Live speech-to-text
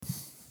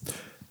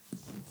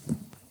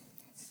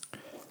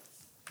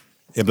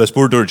Jeg ble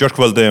spurt i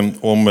Gjørskvalde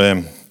om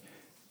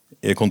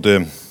jeg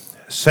kunne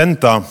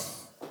sende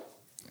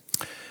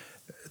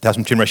det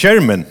som kommer av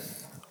skjermen.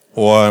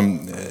 Og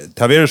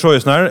det er så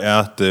snart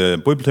at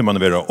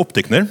bibeltimene er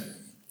opptikner.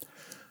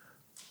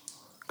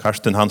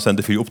 Karsten han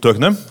sendte 4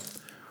 opptøkene.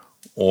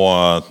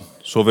 Og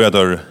så vil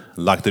jeg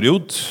lagt det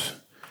ut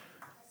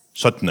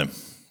 17.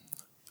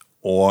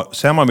 Og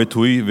sammen med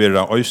tog vil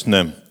jeg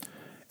øsne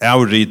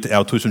avrit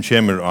av tog som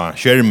kommer av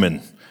skjermen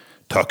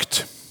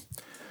tøkt.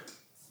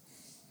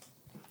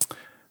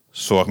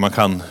 Så man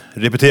kan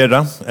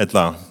repetera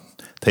eller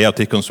de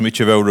artikeln som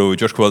ikke var i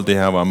Gjørskvalde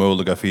her var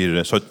muliga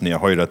for 17 i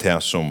høyre til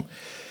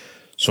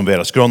som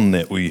var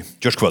skrånne i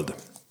Gjørskvalde.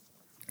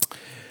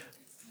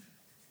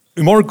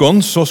 I morgen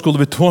så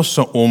skulle vi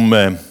tåse om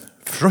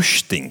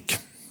frøsting.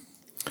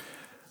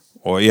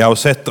 Og jeg har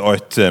sett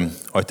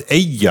et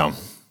eia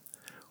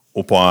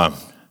på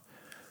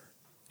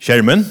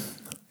skjermen.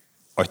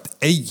 Et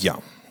eia.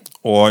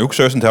 Og jeg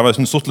også det var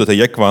sånn stått litt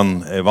jeg var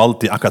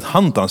valgt i akkurat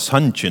handans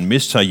sannsyn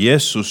missa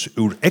Jesus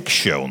ur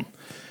eksjon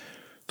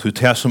til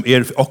det som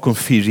okkom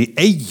fyri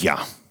eia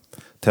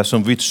det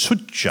som vi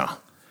sutja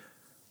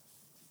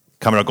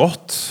kan være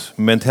godt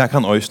men det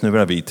kan også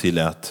være vi til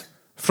at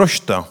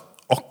frøsta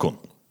okkom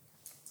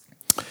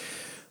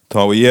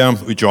da vi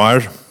i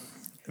jar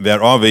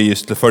var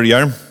avvist til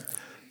førjar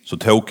så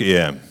tok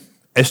jeg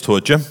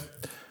S-toget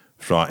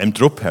fra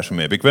Emtrup her som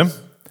bygve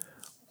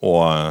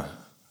og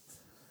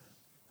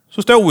så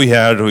stod vi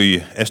her i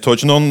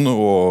S-togen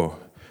og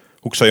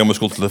hugsa om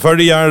skuld til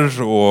førjar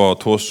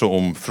og tåse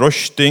om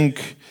frøsting.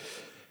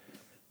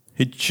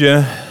 Ikke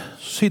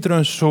sitter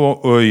en så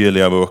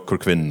øyelig av økker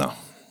kvinna.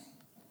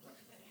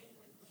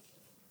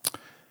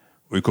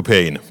 Og i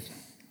kopein.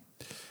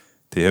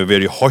 Det har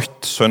vært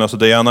høyt sønnaste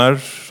dager,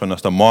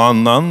 sønnaste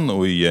måneden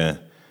og i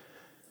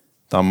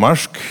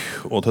Danmark.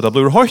 Og dette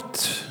blir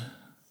høyt.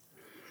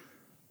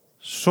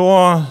 Så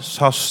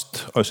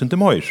sast øysen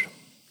til møyr.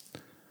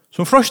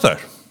 Som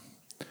frøstar.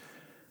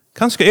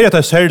 Kanskje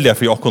det særlig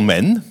for oss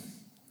menn?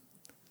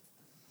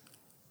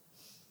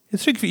 Jeg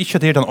tror vi ikke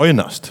at det den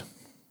øynast.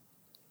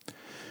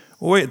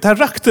 Og det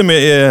rakte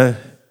meg,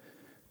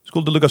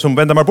 skulle lukka som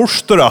vende meg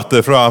borsteratt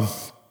fra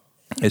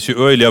disse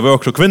øyelige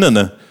vøkere og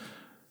kvinnene.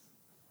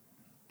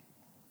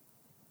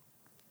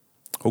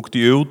 Hukte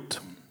de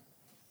ut,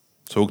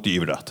 så hukte de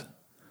ivratt.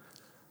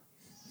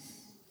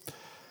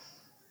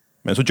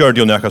 Men så gjør de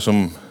jo noe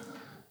som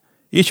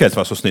ikke helt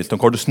var så snilt. De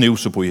kunne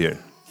snuse på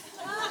her.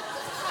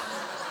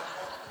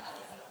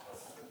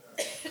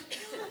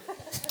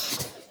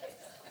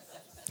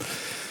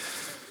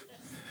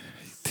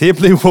 Det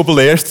blev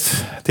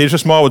populärt. Det är så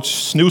små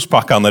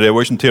snuspackarna det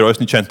var inte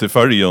till kjent i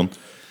förrjun.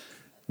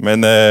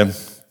 Men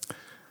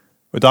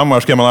i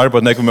Danmark ska man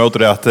arbeta med mot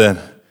att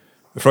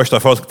första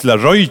folk till att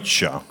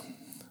röja.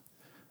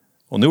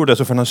 Och nu är det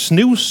så för att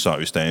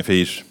snusa istället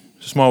för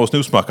små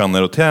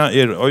snuspackarna och det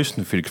är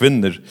östen för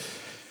kvinnor.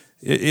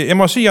 Jag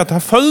måste säga att det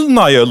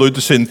följnar ju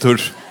lite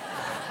sintur.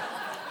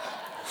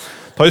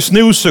 Ta i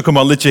snusa kommer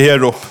man lite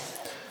här upp.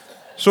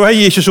 Så är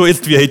inte så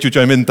ilt vi heter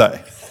ju i minta.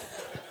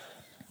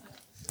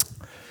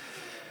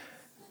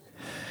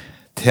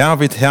 Det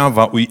vi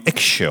var i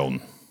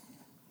eksjon.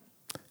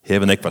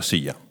 Heven ikke hva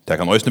sia. Det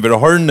kan også være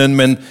hørnen,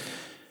 men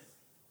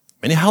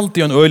jeg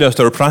halte en øyelig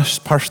større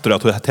parster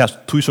at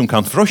det som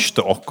kan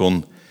frøste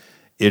okkon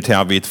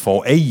det vi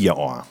får eie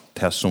av,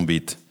 det som vi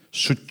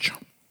sutja.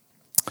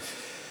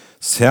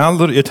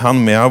 Sæler han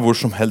med hvor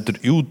som helder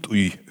ut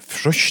i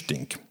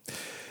frøsting.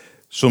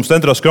 Som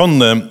stender av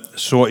skrånne,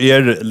 så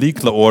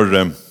likla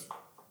år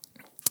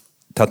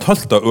det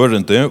 12.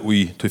 ørende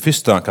i det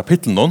første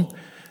kapitlet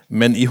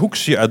men I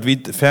husker at vi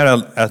får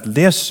at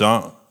lese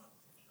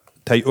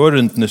de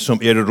ørendene som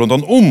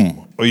rundt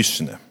om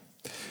øysene.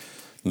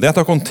 Let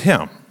oss komme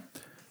til.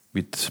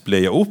 Vi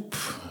ble opp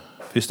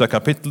første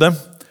kapitlet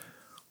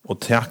og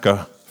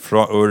teka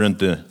fra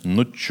ørende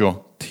 9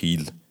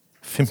 til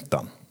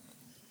 15.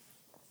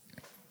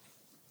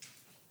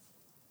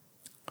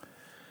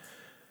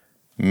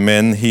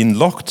 Men hin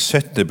lagt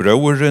sette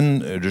brøveren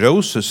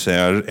rose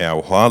seg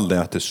av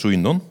halete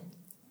synon,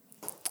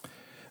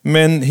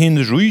 men hin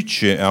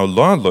rujtje av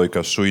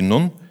laløyka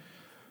synon,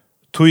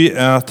 tog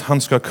at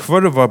han skal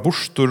kvarva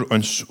bostor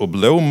øns og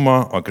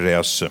blåma av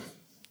græse.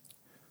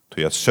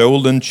 Tog at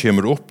solen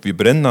kommer opp i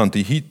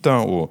brennande hita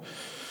og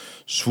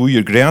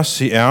svujer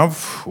græse av,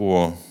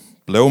 og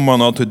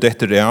blåmana til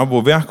detter av,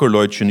 og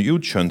vekorløyken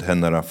utkjønt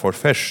hennara for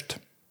først.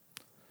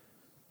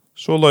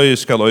 Så løy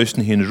skal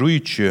øysen hin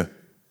rujtje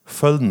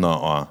følgna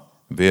av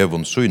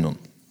vevon synon.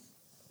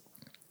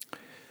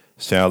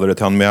 Sæler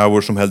han med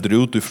avur som helder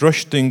ut I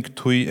frøsting,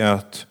 tog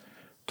at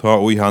ta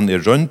og han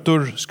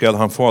røntur, skal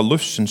han få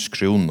lufsens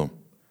krono,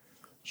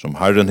 som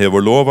Herren hever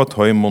lova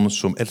tøymon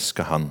som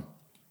elskar han.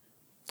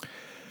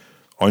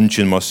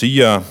 Ankin må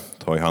sia,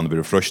 ta han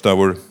vil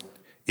frøstavur,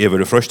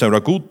 vil frøstavur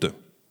av gode.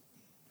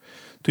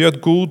 Tog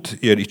at god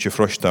ikke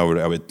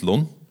frøstavur av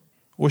etlån,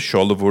 og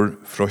sjálvur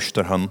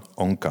frøstar han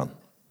onkan.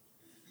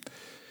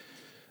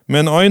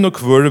 Men ein og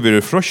kvør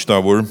vil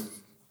frøstavur,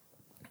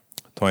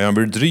 ta han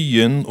blir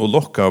drien og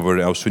lokkaver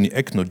av sin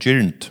egna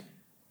gyrnd.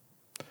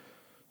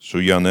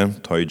 Så gjerne,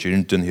 ta i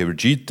gyrnden hever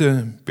gite,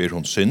 ber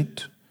hon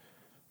synd,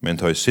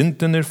 men ta i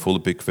synden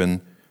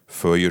fullbykven,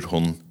 føyer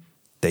hon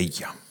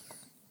deia.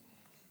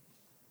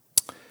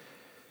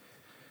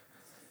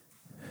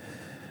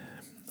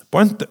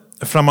 Bant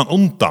framan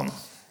undan,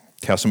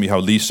 det som vi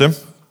har lyse,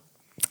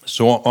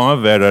 så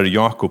avværer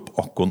Jakob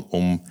okkon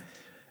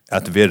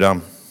at vera,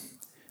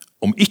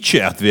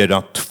 ikke at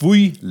vera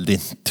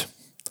tvuilint.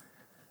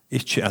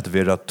 Ikke at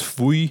vera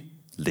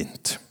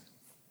tvuilint.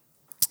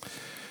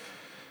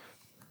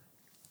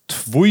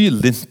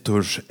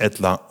 Tvuilintur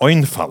etla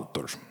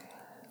øynfaldur.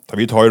 Da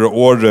vi tar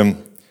år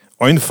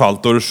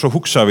øynfaldur, så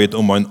hugsa vi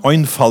om en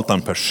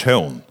øynfaldan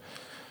person.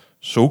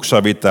 Så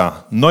hugsa vi det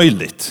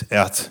nøyligt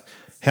at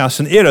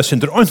hæsen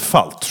synder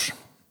øynfaldur.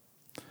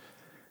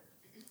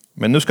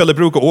 Men nu skal jeg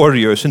bruke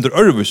året synder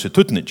ørvise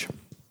tutning.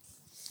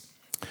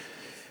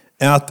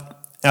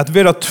 At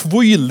vera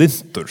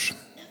tvuilintur,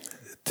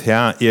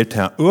 det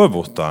til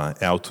øvota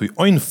av til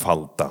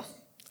øynfalda.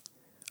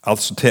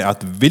 Altså til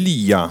at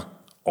vilja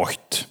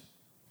åkt.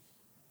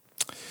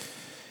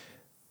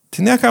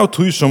 Til nekka av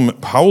tog som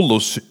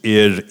Paulus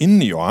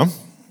inne i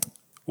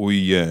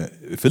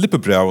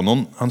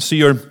Filippebrevene, han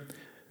sier,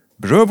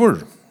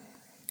 brøver,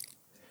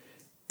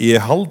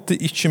 jeg halte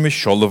ikke meg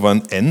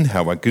sjølven enn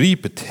hava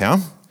gripet til,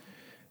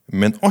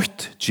 men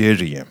åkt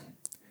gjerrige.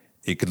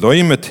 Jeg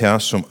gløymer til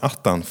som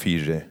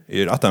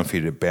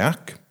 18-4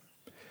 bæk.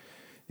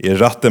 Jeg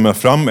ratte meg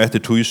fram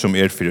etter tog som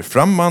fyrir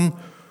framman,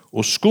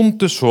 og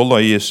skunde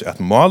såleis at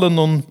malen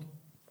noen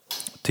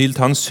til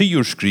han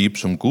sigurskriv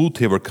som god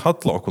hever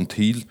kalla okon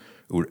til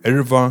ur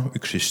erva i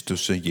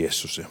Kristus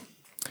Jesus.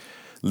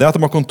 Leta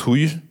makon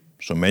tog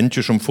som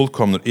mennesker som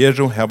fullkomner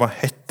og heva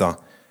hetta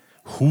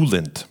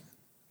hulind.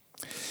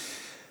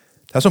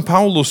 Det som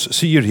Paulus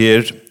sier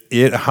her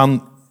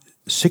han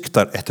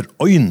siktar etter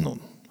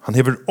øynon. Han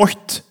hever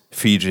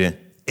 8-4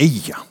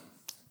 eia.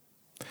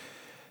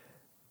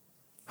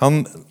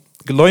 Han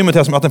gløymer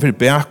til som at han fyrir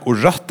bæk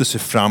og ratte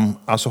seg fram,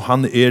 altså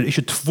han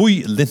ikke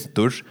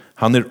tvuilintur,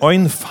 han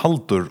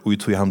øynfaldur og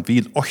tog han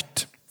vil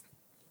 8.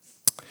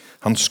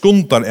 Han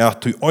skundar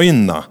at tog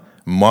øyna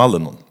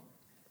malen.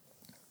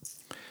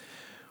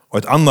 Og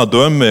et annet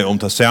døme om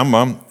det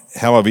samme,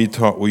 her var vi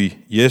ta og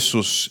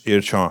Jesus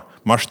tja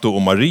Marta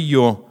og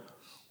Mario,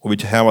 og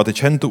vi har det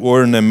kjente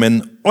årene,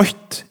 men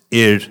 8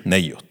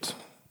 nøyot.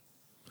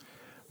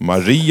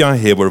 Maria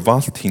hever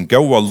valgt hin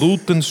gaua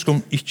luten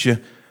som ikke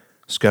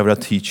skal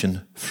være tidsen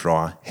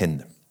fra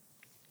henne.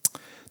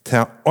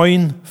 Ta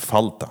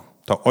øynfalda,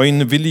 ta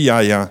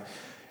øynvilja,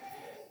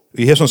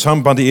 i hesson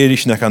samband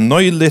ikke nekka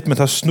nøyligt, men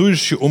ta snur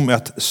seg om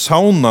at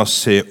sauna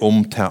seg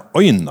om ta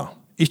øyna.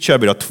 Ikke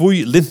å være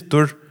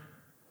tvuilintur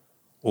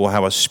og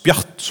hava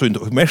spjatt så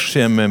ikke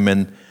oppmerksomme,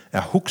 men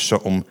jeg hugsa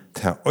om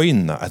ta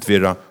øyna, at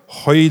være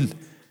høyl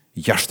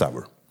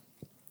hjerstavur.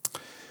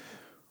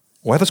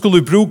 Og dette skulle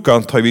vi bruka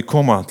til vi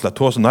koma til å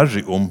ta oss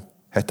nærri om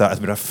dette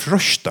at være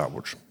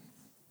frøstavur.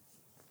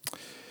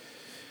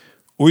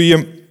 Og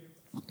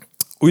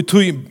i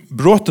tog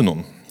bråten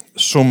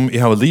som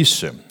jeg har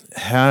lyse,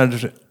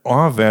 her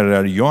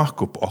avværer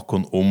Jakob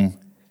okkon om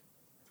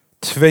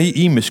 2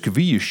 imiske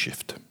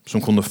virskift,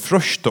 som kunne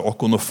frøsta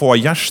okkon og få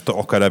hjersta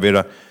okkar å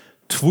være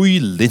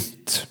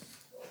tvuilint.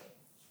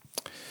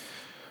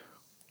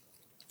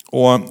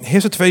 Og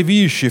hese 2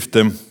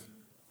 virskifte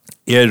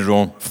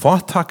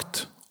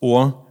fatakt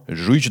og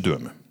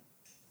rydgjødøme.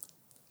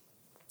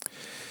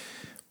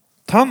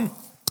 Tan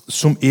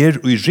som i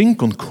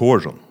ringon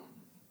kåren,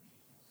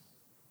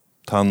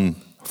 tan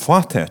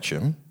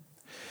fatatje,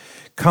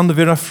 kan det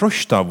være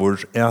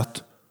frøstavur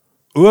at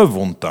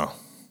øvunda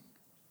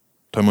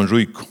tar man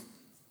ryk.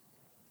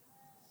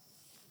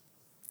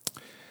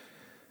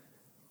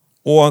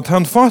 Og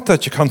tan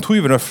fatatje kan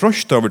tog være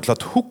frøstavur til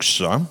at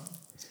hugsa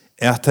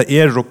at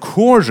det og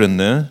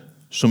kårene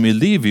som i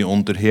livet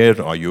under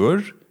her av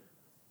gjør,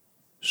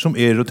 som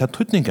og til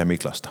tøtninga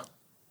miklasta.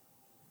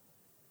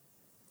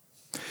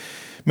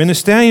 Men i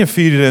stedet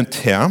for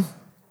det,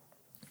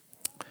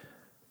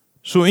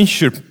 så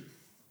innskjer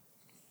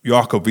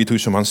Jakob vid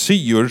som han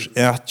sier,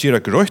 at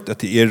gjøre grøyt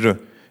at det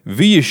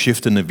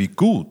vidskiftene vi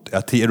god,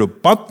 at det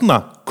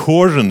badna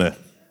kårene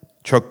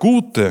tja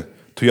gode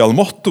til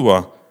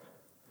allmåttua,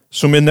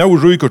 som nå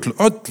ryker til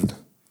ødel,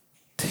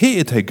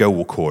 det de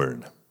gode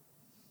kårene.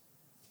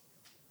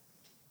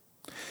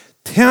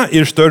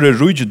 Det større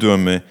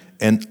rydgjødømme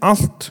enn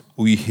alt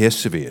og i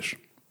hesever.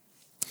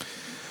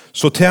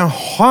 Så til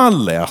ha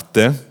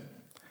lete,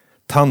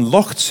 tan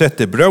lagt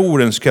sette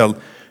brøren skal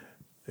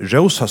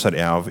rosa seg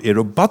av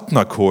og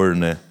badna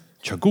kårene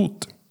tja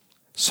god.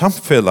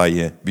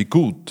 Samfellet vi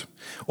god.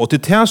 Og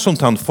til det som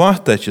tan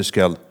fata ikke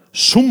skal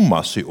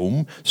summa seg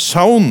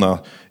sauna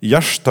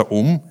hjärsta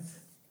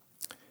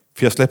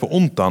for jeg slipper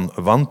undan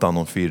vandan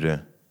og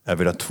fire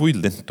være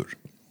tvuilintur.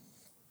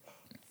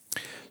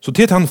 Så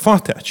til han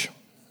fata ikke.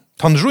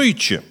 Han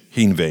rydde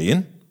hin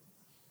veien,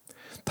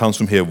 han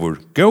som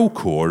hever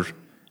gåkår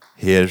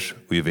her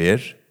og i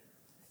ver,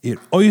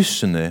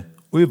 øysene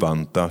og i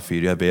vanta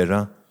for å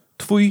være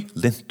tvui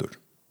lintur.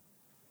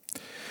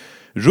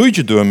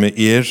 Rujidøme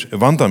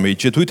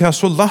vandamikið, tog det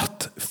så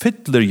latt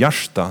fyller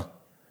hjärsta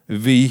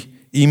vi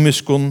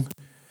imiskun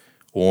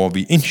og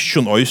vi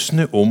innskjun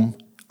øysne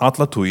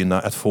alla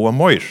tøyina at få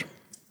møyr.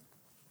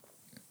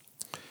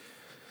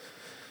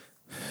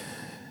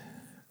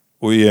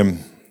 Og i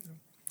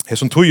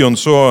hesson tøyen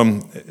så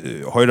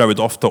høyrer vi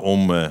ofta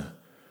om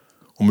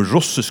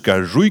russiska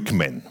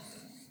rykmenn.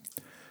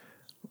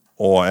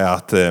 Og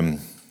at i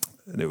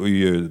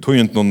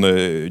tøyen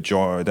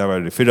det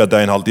var 4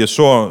 dagen halvtid,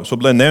 så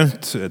ble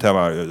nevnt, det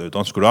var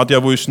dansk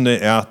radioavusene,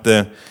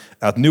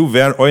 at nu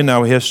var øyne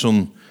av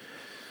hesson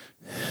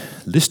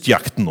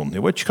listjakten,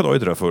 jeg vet ikke hva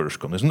det er for,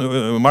 det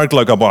er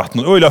marklaga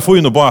baten, øyla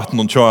føyne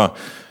baten, tja,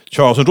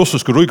 sånn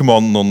russiske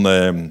rykmannen,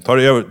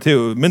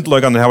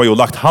 myndlagene har jo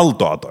lagt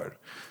halvdagar,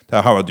 det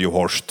har vi jo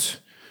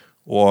hørst,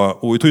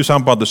 og i tog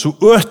sambandet så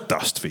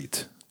øtast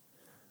vid,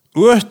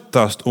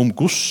 øtast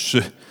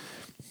gosse,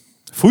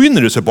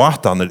 føyner disse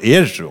batene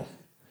jo,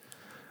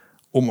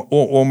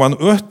 og man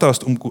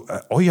øtast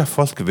ja,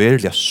 folk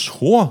verlig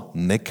så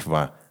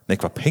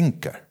nekva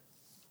pengar.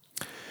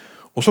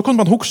 Og så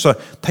kunne man hugsa,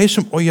 de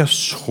som øya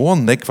så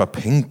nekva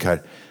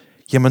pengar,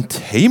 ja, men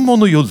de må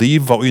jo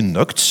liva og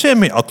nøgt seg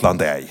med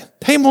atlandegin.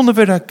 De må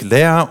være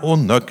glad og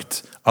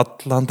nøgt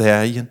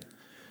atlandegin.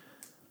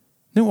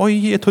 Nu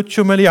øya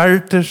 20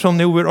 milliarder, så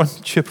nu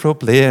ikke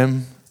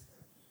problem.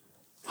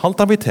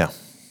 Halta vi til.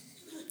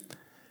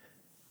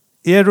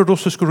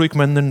 Russiske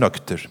rykmenner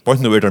nøgter?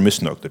 Bare nå det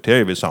misnøgter,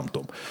 det vi samt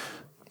om.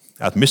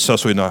 At missa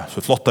så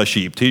flotta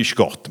skip, det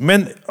ikke godt.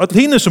 Men at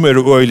henne som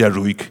øyla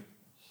ryk,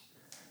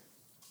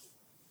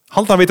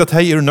 halta vi at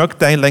hei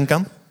nøgt ein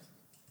lengan?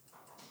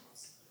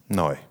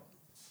 Nei.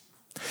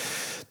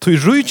 Tui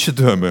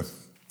rykjedømme,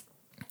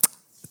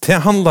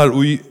 det handlar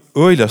i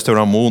øyla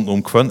større mån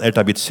om hvem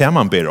det vi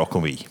samanber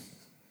okkom vi.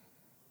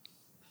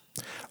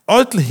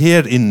 Alt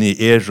her inni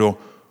jo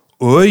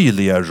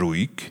øyliga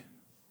ryk,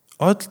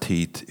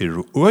 alltid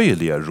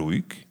øyliga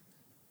ryk,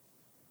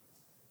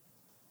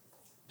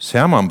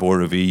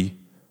 samanbor vi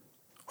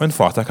og en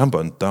fata kan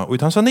bønta i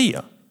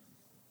Tanzania.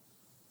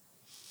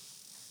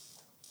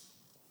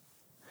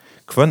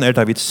 Hvem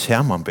det vi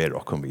samanber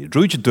okkom vi?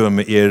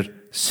 Rykjedømme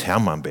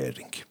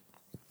samanbering.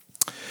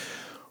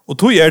 Og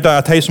tog det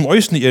at de som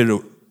ryk, det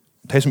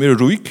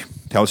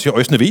er altså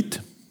øysne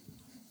vit,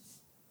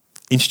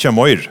 innskja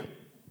møyr.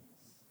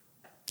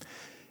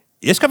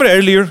 Jeg skal være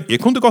ærlig, jeg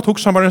kunne godt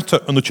hugsa meg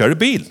å kjøre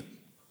bil.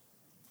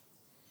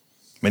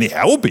 Men jeg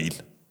har jo bil.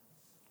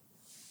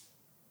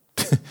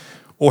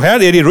 Og her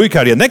i ryk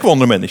her, jeg nekva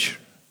andre mennesker.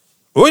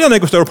 Og jeg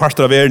nekva større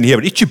parter av verden, jeg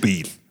har ikke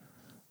bil.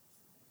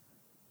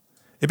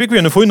 Jeg bygger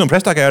vi en funn om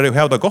prestakere og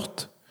har det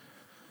godt.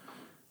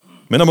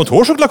 Men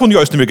motorsykler kunne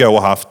jeg ikke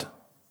ha haft.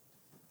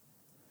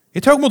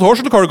 Jeg tok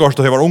motorsykler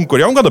da jeg var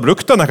unger. Jeg hadde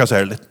brukt den, jeg kan si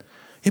litt.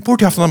 Jeg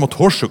burde haft en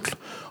motorsykkel.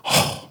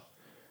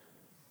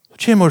 Så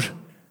kommer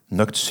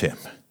nøgt sem.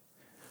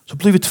 Så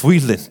blir vi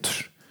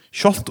tvilinter.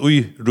 Kjalt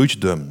i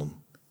rydgjødømmen.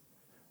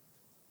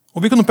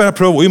 Og vi kunne bare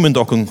prøve å imynda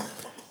okken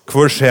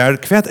hver ser,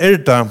 hva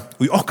det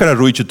i okkara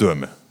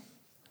rydgjødømme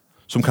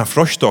som kan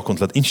frosta okken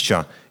til at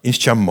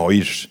innskja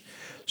møyr.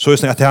 Så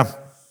er det at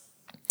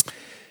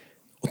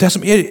og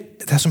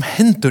det som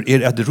hender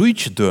at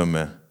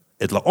rydgjødømme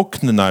eller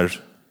oknenar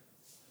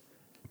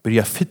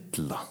börja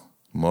fylla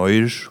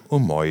møyr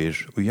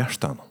og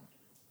hjertan.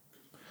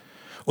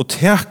 Og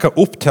teka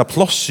opp til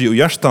plossi og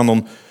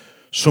hjertan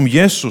som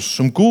Jesus,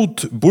 som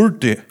Gud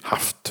burde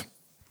haft.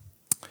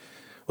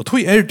 Og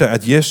tog det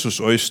at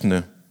Jesus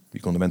øysene, vi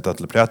kunne vente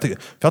til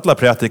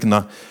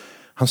pratikna,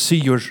 han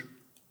sier,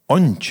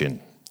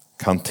 «Ongen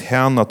kan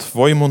tjena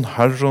tvøymon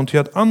herron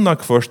til at anna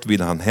kvørst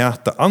vil han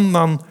heta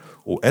annan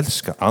og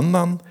elska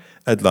annan,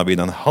 eller vil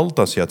han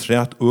halda seg at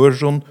rett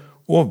øron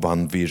og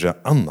vanvira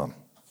annan.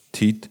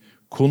 Tid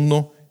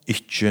kunne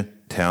ikke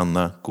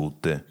tjena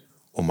gode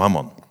og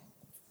mammon.»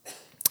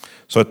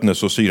 Så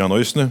sier han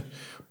øysene,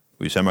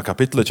 og i samme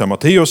kapitlet til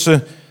Matteus,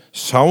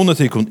 «Saunet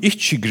til kun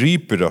ikke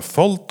griper av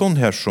folton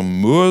her som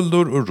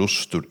møler og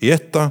rustur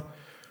eta,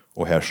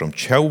 og her som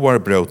tjauar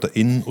brauta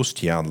inn og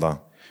stjala,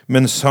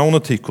 men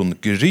saunet til kun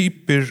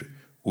griper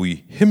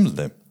i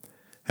himle,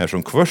 her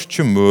som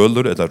kvørstje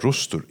møler eller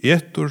rustur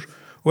etur,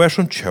 og her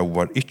som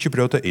tjauar ikke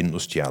brauta inn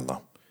og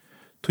stjala.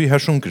 Tog her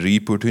som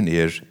griper til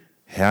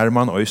her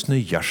man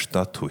øysne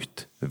hjärsta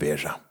tutt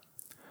vera.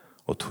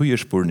 Og tog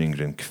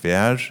spurningren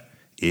hver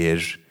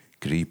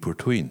griper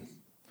tuin.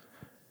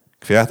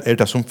 Hva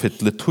det som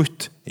fyller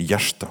tutt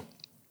hjärsta?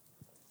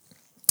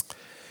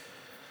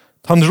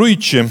 Han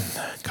rydje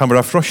kan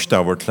være frøst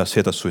av til å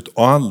sette sitt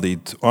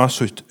anlid og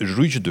sitt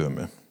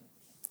rydjedøme.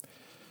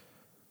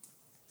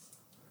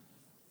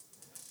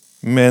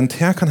 Men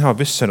det kan ha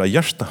vissere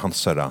hjärsta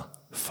hansara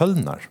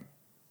følnar.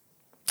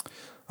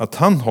 At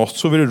han har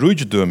så vil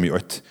rydjedøme i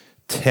et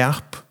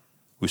tap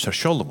i seg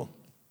sjølv.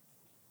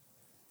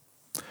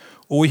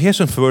 Og i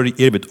hesen før vi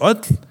ødel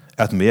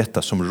at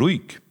meta som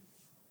ryg.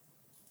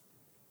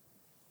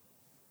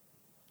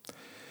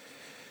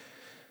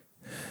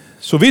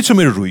 Så vi som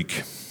ryg,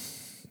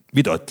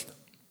 vi ødel.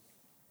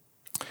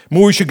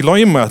 Må ikke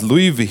glemme at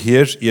livet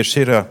her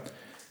sera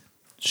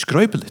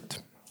skrøybeligt.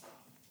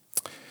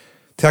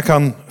 Det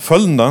kan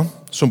følna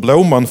som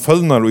blåman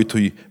følnar ut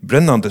i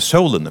brennande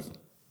solene.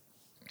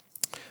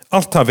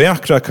 Alt det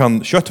vekra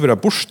kan kjøtt være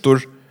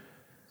borstor,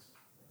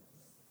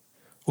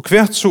 og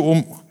kvært så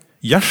om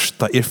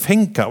hjärsta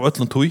fenga av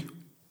öllum tøy,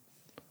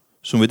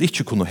 som vi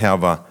ikke kunne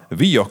heva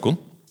vi okkon.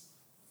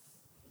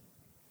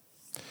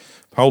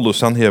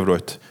 Paulus han hever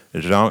et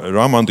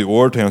ramande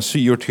ord til han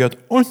sier til at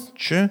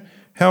 «Åndsje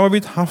heva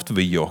vi haft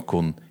vi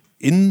okkon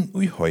inn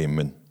i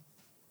heimen.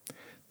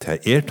 Det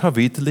ta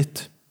vid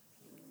litt.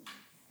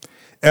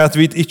 At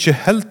vi ikke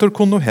helter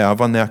kunne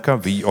heva neka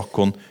vi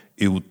okkon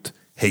ut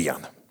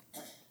heian.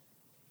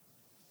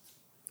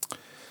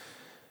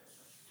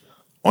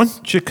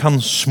 Åndsje kan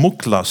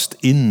smuglast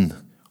inn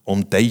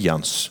om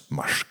deians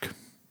marsk.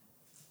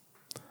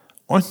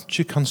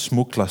 Åndsje kan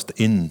smuglast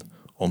inn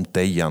om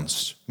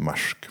deians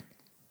marsk.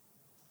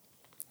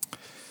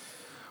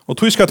 Og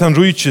tog skal han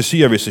rujtje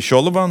sier vi seg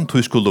sjolvan,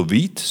 tog skulle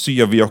vit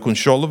sier vi okkon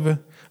sjolve,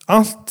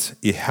 alt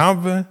i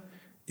havet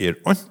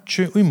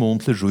åndsje og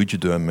imundlig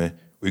rujtjedøme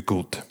og i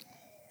god.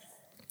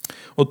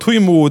 Og tog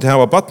imod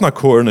hava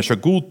badnakårene sja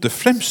gode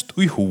fremst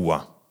og i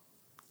hoa.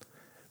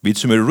 Vi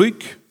som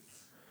ryk,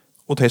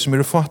 og de som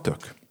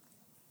fatøk.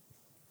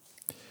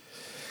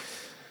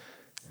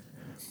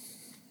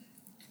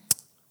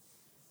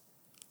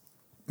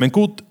 Men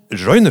god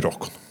røyner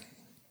okkon.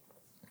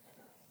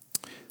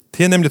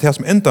 Det nemlig det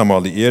som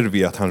endamålet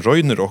vi at han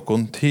røyner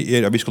okkon,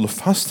 det at vi skulle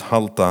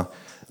fasthalda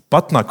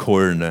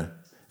badnakårene,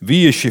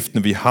 vi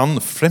skiftene vi han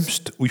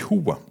fremst og i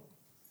hoa.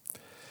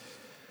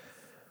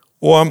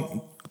 Og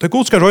det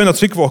god skal røyne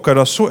tryggva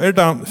okkara, så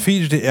det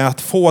fyrir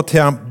at få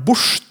til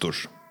borstor,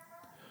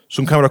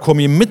 som kan være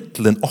kommet i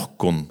middelen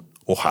okkon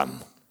og han.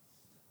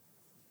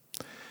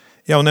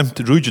 Jeg har nevnt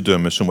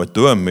rujtjedøme som et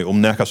døme om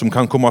neka som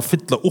kan komme og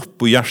fylla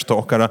opp i hjertet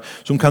okkara,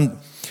 som kan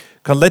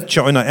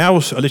letja en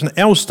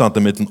avstand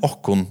mellom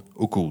okkon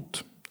og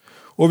god.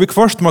 Og vi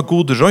kvarst med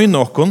god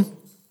røyne okkon,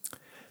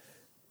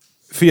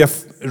 for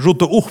jeg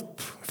rodde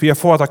opp, for jeg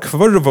får at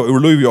kvarva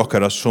ur løyvi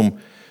okkara som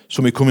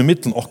kom i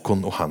middelen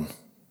okkon og han.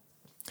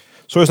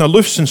 Så sånn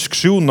løfsens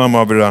krona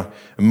må være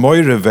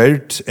møyre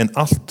verd enn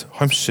alt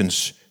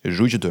heimsins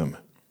rujtjedøme,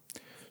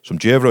 som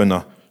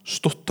djevrøyna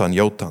stottan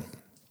jautan.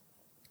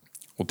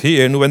 Og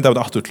det nu enda av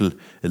det atter til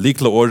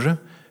likla året,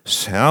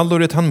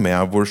 sælur han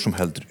mevor som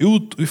heldur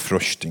ut i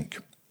frøsting.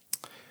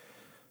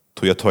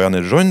 Tog jeg tar han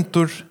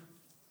røyntur,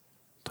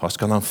 da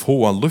skal han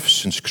få av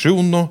løfsins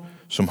krona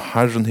som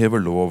Herren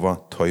hever lova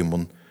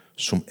tøymon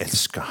som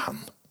elskar han.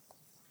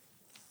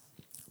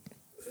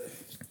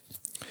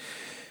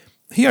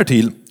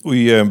 Hertil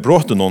i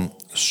bråtenon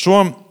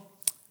så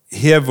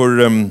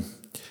hever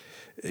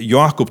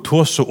Jakob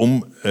tåse om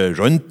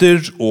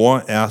røynter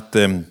og at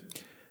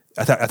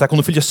jeg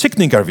kunne fylja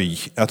sikningar vi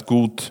at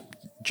god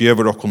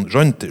djever okkon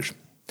røynter.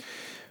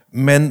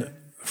 Men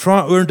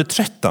fra ørende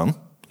 13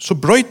 så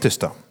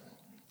brøytes det.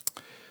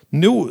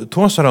 Nå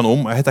tåser han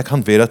om at det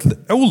kan være til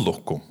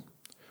øvlokko.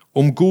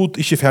 Om god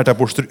ikke fjerder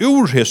borster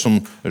ur her som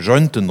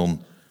røynter noen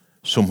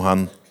som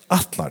han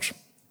atlar.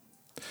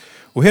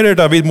 Og her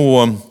det vi må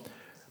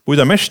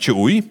både mest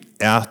ui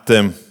at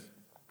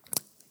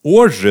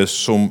året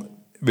som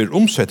vi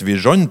omsett vi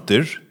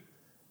røynter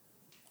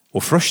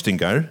og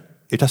frøstingar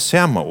det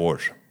samme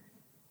år.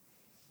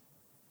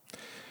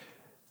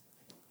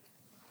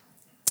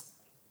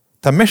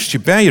 Det mest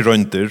bæg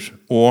røynter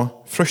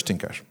og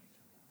frøstingar.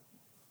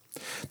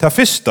 Det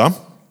første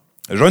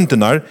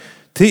røyntenar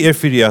det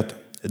for at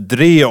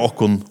dreie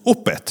okkon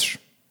opp etter.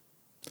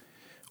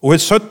 Og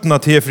det 17.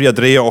 det for at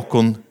dreie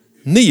okkon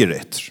nyer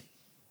etter.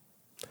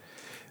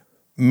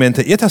 Men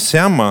det det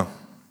samme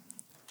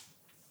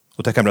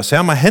og det kan være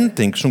samme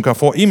henting som kan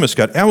få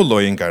imeskar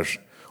avløyngar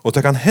og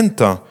det kan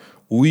henta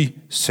ui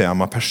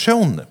samme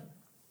personer.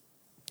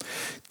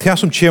 Det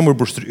som kommer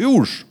borster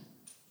ur,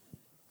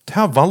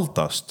 det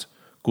valtast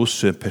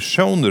hos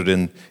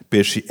personeren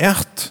ber seg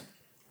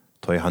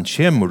da han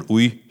kommer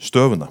ui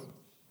støvene.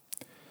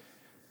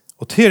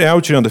 Og det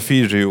avgjørende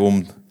fire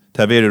om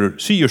det er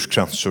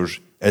syrskransor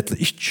eller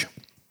ikke.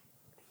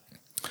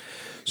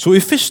 Så i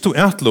første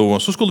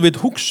etloven så skulle vi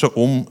hukse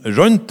om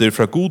røynter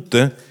fra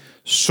gode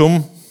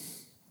som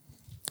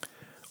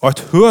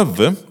et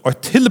høve og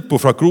et tilbud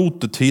fra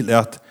gode til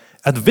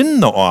at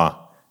vinna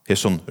av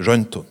hesson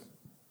røynton.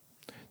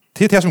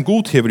 Det det som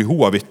god hever i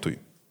hoa vittui.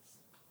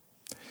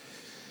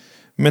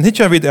 Men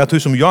hittar vi at du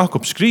som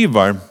Jakob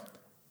skriver,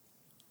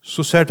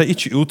 så ser det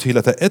ikke ut til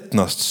at det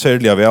etnast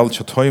særlig vel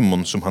til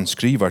tøymon som han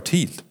skriver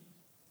til.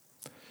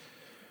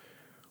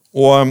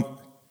 Og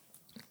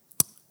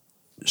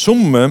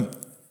som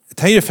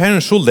de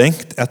ferden så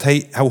lengt at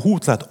de har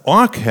hotlet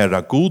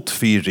akherra god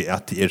fyri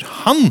at det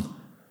han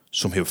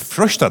som har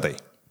frøsta deg.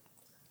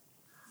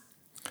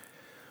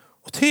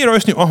 Og det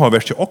også å ha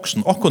vært til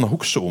oksen, og kunne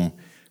hukse om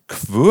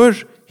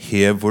hver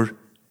hever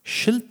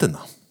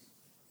skiltene.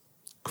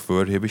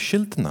 Hver hever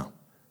skiltene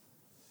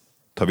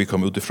da vi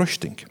kom ut i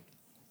frøsting.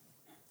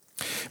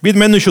 Vi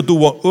mennesker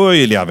doa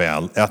øyelig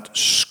vel at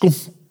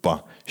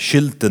skumpa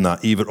skiltene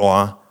iver å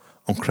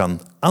omkring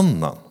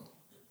annan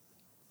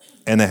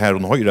enn her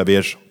hun høyre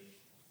ver.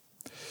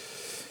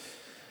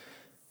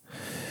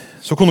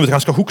 Så kunne vi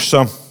ganske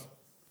huksa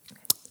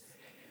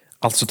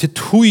altså til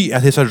tøy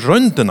at disse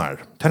røndene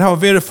der har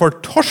vært for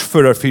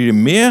torsfører for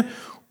meg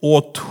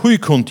og tøy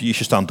kunne de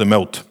ikke stande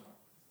mot.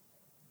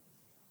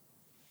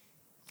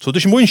 Så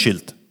det er ikke min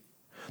skyld.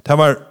 Det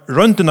var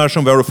røndene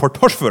som var for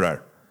torsfører.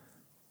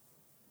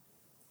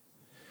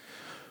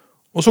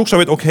 Og så sa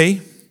vi, ok,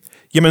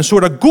 ja, men så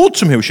er det god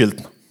som har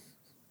skylden.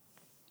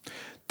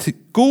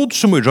 God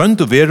som er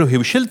rønt og ver og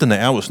har skyldene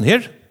av oss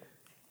her.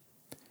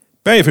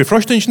 Begge for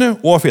frøstingene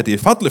og for at det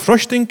er fattelig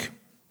frøsting.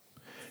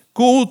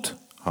 God,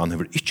 han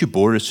har ikke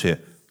båret seg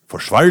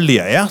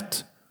forsvarlige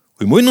et,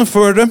 og i munnen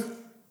for det.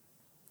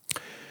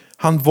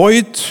 Han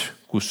vet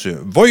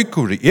hvordan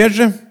vøyker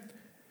er,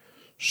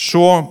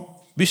 så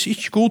hvis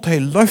ikke god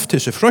har løft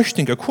til seg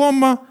frøsting å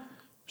komme,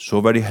 så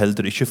var det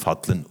heller ikke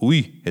fattelen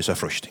ui hese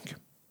frøsting.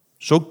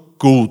 Så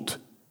god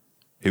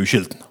har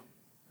skyldene.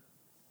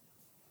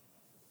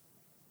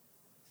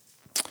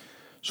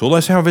 Så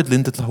la oss ha vidt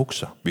linde til å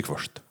hukse, vi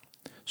først.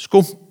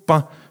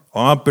 Skumpa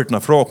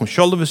avbyrdene fra oss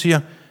selv, vil si,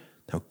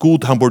 det var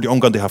god han burde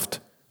omgående haft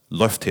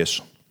løft til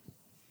seg.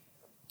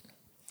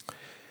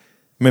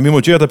 Men vi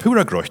må gjøre det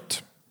pura grøtt,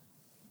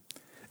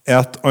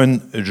 at en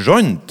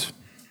rønd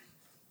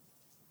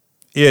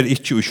er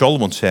ikke i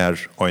sjølvåns her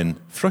en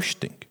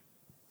frøsting.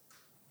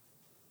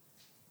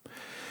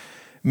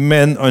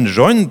 Men en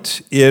rønd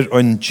er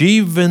en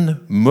given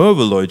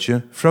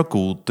møveløyde fra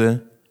gode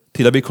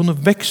til at vi kunne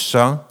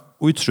vekse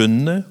og i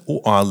trunne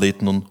og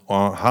anliten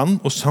av han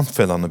og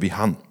samfellene vi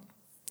han.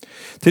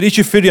 Det er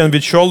ikke fyrir enn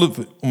vi selv,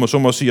 om man så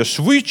må si,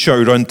 svitja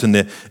i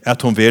røntene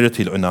at hun være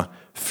til en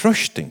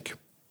frøsting.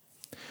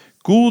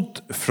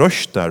 God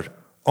frøstar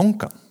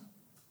ångan,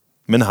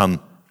 men han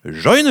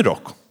røyner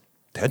okk.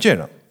 Det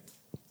gjør han.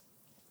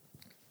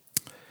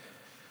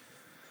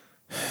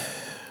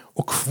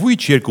 Og hvor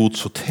gjør god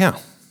så til?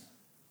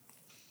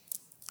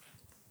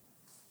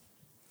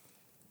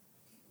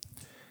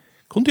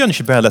 Kunne han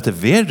ikke bare lette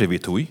være vi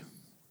tog?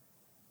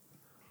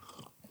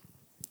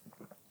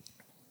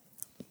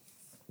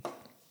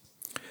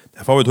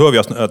 Det får vi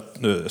høre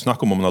vi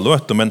snakke om man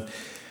løter, men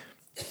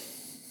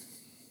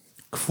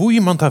hvor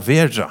man tar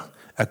være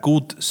at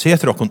god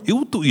setter dere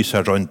ut og i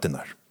seg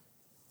røntene?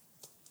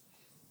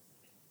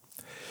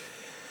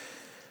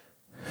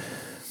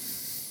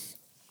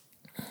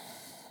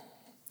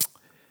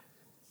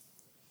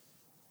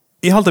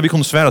 Jeg halte vi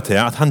kunne svære til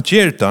at han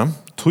gjør det,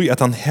 tror at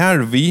han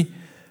her vi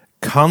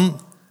kan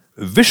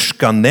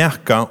virka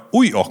neka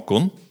ui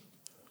okkon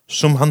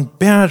som han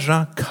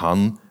bæra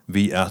kan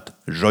vi at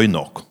røyne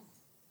okkon.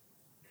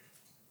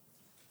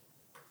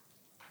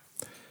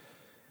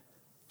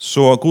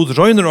 Så god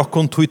røyner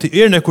okkon tog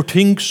til nekker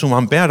ting som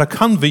han bæra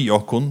kan vi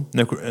okkon,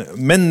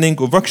 menning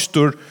og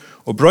vokstur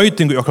og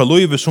brøyting og okkar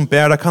løyve som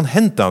bæra kan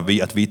henta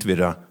vi at vi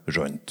tvira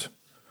røynt.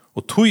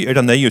 Og tog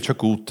det nøye til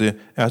gode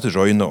at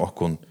røyne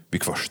okkon vi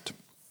kvørst.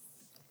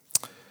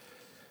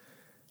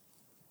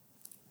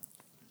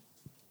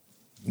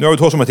 Nu har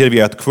vi tått som at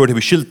vi at hver til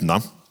vi skyldene,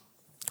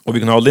 og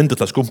vi kan ha lindet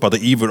til å skumpa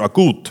det iver av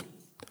god.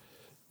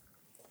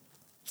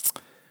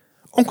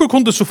 Onkel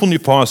kunde så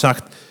funnet på og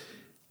sagt,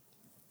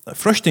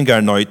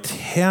 frøstingar nøyt,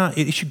 her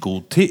er ikke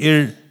god, det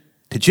er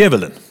til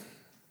djevelen.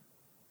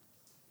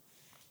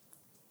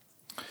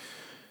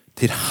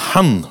 Til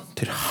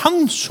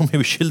han som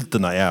har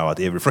skyldene av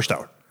at jeg vil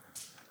frøstar.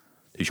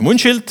 Det er ikke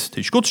min skyld, det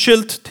er ikke Guds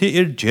skyld, det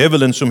er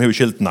djevelen som har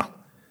skyldene.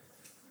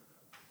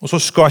 Og så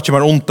skal ikke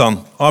være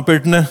undan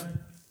avbyrdene.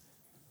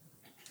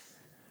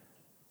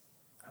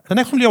 Den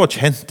er som jeg var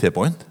kjent til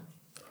på en.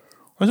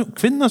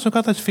 Kvinna som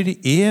kallas for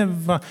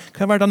Eva,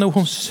 hva var det nå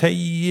hun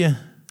sier?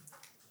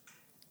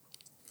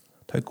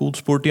 Det er god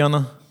spurt,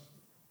 Janna.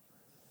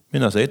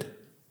 Minna sitt.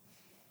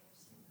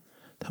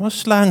 Det var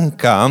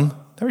slankan.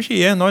 Det var ikke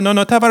jeg.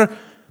 Nei,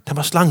 det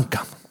var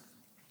slankan.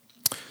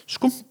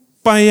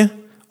 Skumpa jeg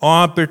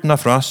avbyrdene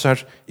fra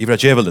seg i fra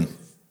djevelen.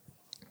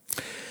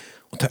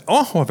 Og det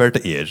har vært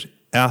det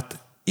at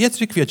jeg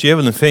trykker vi at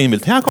djevelen fein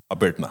vil ta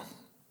avbyrdene.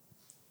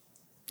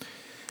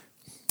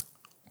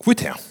 Hvor er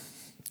det?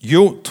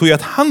 Jo, tror jeg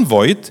at han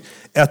vet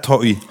at ta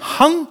i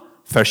han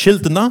for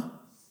skyldene,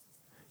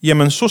 ja,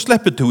 men så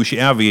slipper du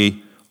ikke av i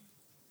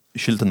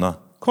skyldene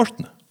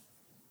kortene.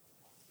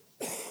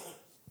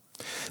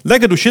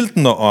 Legger du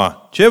skyldene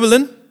av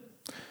djevelen,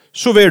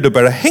 så vil du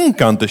bare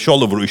hengende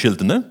selv i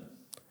skyldene,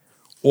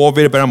 og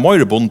vil bare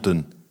mer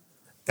bunden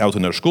av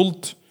din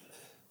skuld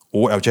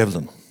og av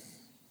djevelen.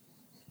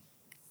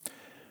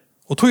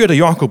 Og tog det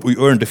Jakob i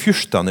ørende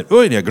fyrstene,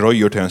 øyne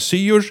grøyer til han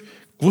sier,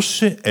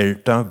 Gosse er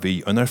det vi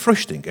under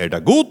frøsting? Er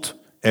det god?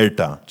 Er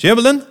det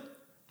djevelen?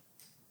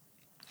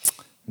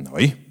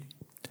 Nei.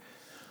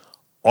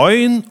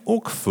 Ein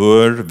og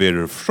før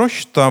vir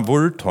frøsta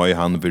vår, tar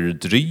han vir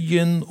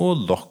drien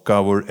og lokka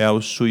vår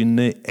av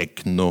sine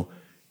egno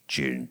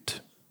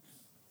gyrnt.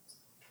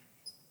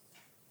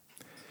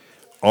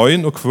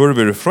 Ein og før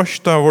vir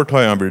frøsta vår,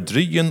 tar han vir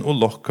drien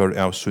og lokka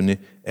av sine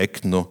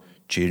egno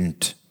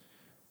gyrnt.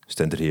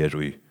 Stender her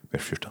i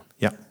vers 14.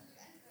 Ja.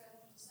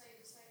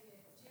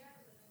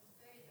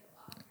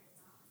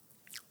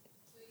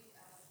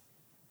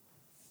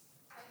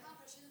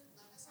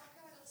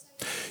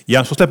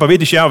 Ja, så släpper vi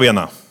det ikke av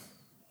igjen.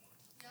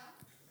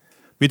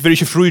 Vi vil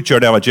ikke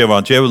frukjøre det av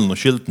djevelen og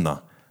skiltene.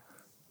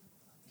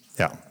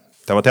 Ja,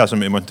 det var det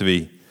som jeg måtte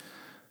vi.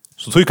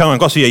 Så tror kan man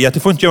godt si, ja,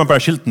 det får ikke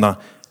bare skiltene,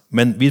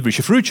 men vi vil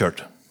ikke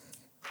frukjørt.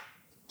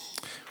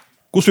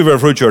 Hvordan vi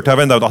vil frukjørt, det er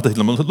vendt av at det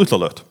til og med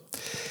løt.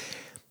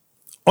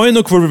 Og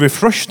nok hvor vi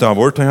frøst av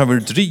vårt, har vi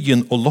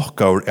drien og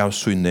lokkar av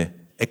sønne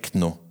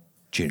ekno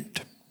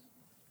gynt.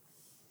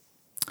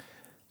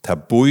 Det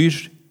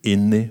bor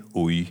inne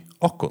i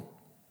okkon.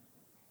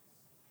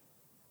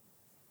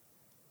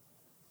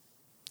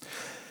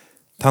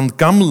 Den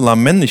gamla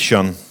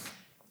menneskjan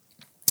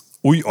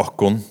ui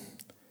okkon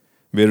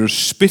verur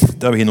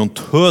spilt av hinnom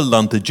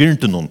tølande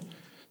gyrntenon,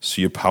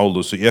 sier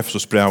Paulus i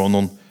Efesos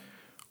brevenen,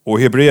 og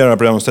Hebreera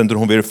brevenen stender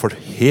hun verur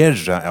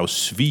forherra av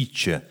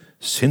svitje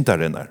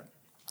syndarinnar.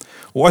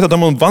 Og et av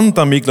dem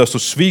vanda miklast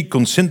og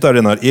svikon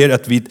syndarinnar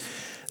at vi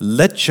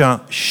letja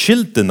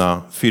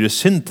skildina fyrir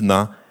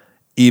syndina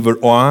iver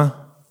og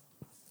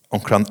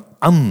omkran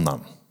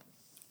annan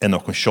enn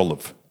okkon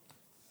sjolv.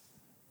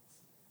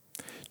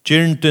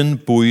 Gyrnden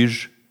bor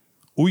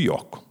ui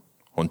okkon.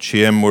 Hon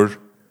kjemur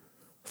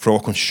fra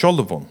okkon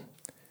sjolvon.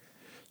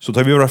 Så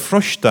da vi var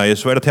frøsteg,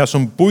 så det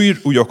som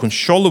bor ui okkon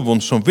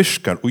sjolvon som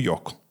virkar ui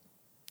okkon.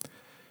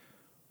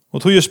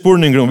 Og tog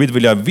spurninger om vi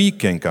vilja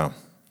vikenga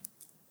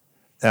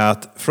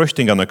at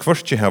frøstingarna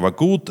kvarskje hava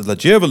god eller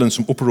djevelen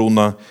som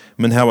opprona,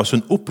 men hava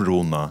sin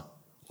opprona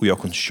ui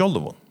okkon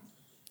sjolvon.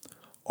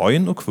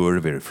 Ein og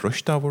kvør ver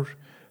frøstavor,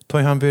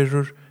 tog han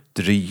verur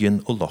drien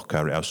og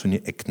lokkar av sin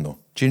ekno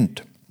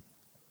gynd.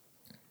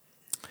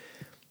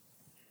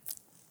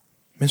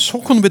 Men så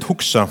kunne vi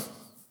huksa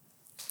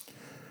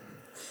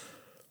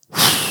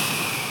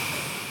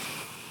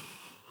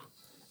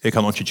jeg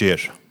kan ikke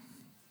gjøre.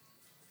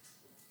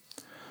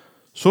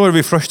 Så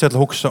vi frøst til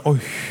å huksa oi,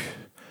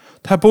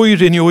 det bor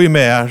inn jo i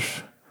mer.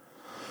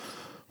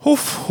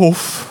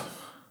 Huff.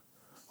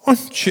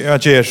 Ikke jeg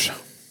gjør.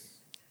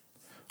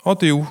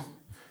 Og det jo,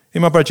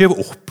 jeg må bare gjøre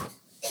opp.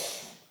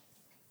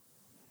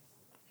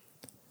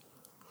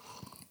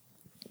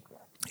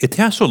 Det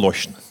er så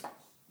løsende.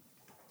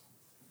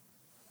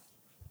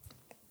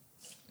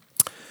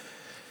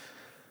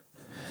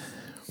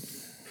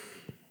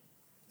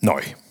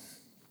 Nei.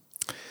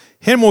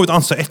 Her må vi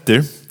ansa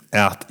etter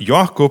at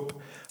Jakob,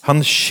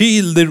 han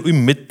skilder i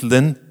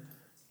middelen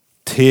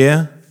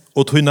te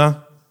og tøyna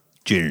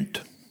gyrnd.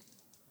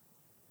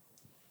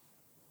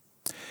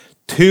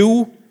 Tu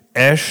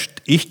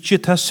erst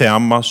ikkje ta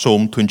sama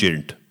som tøyn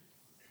gyrnd.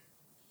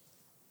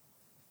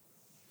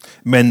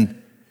 Men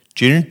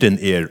gyrnden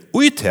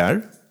uit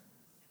her,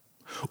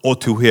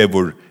 og tu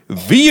hever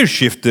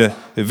virskifte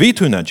vid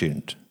tøyna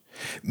gyrnd.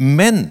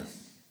 Men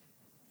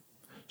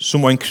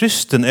som en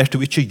kristen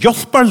du ikke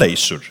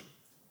hjelparleiser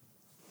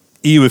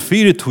i og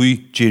fire tøy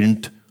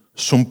gyrnd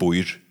som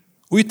bor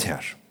ut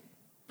her.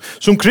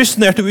 Som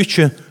kristen du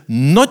ikke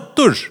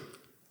nødder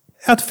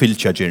at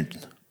fylkja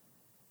gyrnden.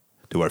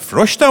 Du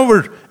frøst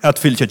over at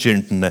fylkja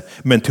gyrdene,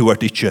 men du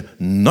ikke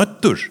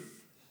nødder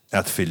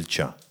at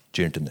fylkja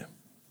gyrdene.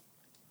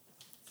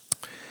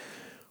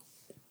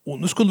 Og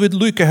nå skulle vi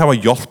lykke hava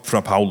hjelp fra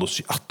Paulus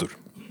i atter.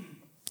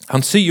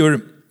 Han sier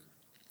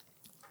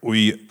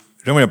i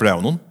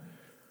Romerbrevnen,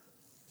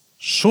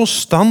 så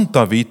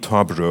standa vi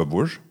ta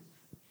brøver,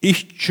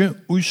 ikke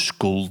ui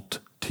skuld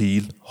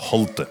til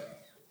holde.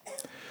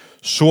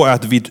 Så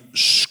at vi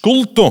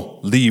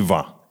skuldo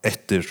liva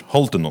etter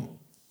holdenom.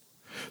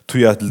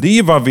 Tui at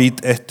liva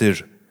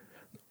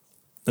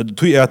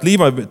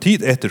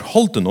tid etter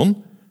holdenom,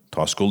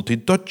 ta skuld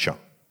til dødja.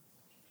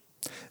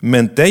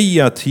 Men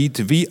deia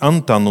tid vi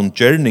andanon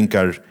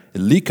gjerningar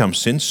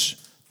likamsins,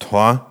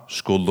 ta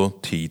skuldo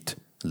tid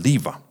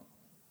liva.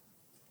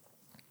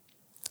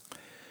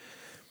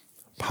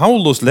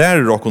 Paulus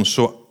lærer okkon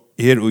så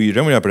i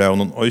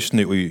Romerbrevnen og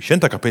i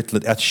kjenta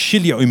kapitlet at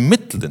skilja i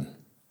middelen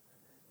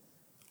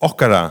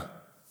okkara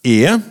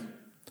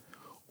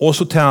og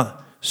så ta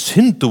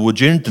syndu og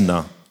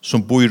gyrdina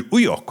som bor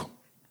ui okkon.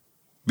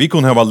 Vi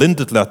kunne hava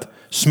lindet til at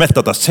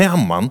smelta det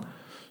saman,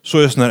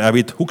 så sånn at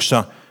vi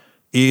hugsa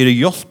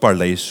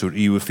hjelparleisur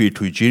i og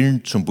fyrt ui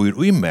gyrd som bor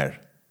ui mer.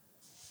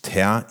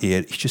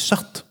 Det ikke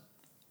satt.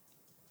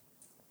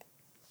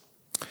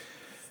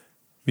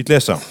 Vi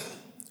leser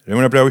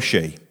Romerbrev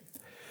 6.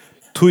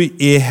 Tui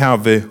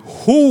have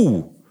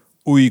ho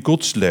ui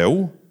Guds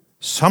lov,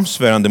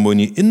 samsværande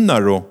munni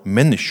innar og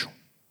menneskjo.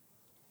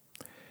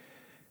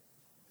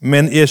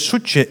 Men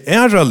suttje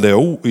æra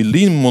lov i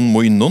limon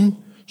munnen,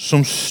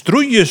 som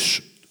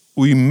strøyes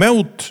ui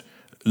mot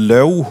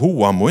lov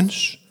hoa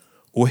munns,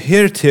 og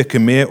her teke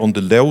med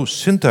under lov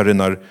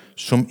syndarinnar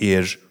som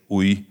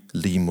ui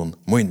limon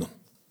munnen.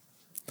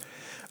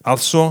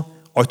 Altså,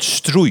 et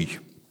strøy,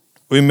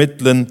 og i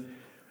middelen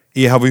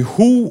har vi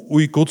ho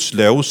i Guds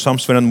lov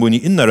samsvarande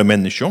munni innare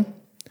menneskjo,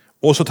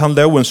 og så den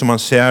loven som man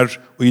ser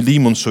i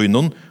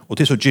limonsøynen, og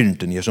til så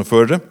gyrnden som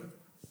føre,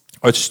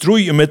 og et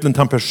strøy i middelen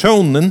den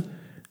personen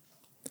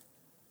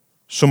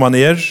som man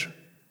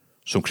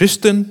som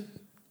kristen,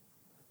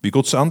 vid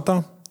Guds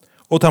anda,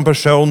 og den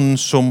personen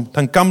som,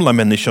 den gamla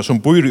menneska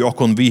som bor i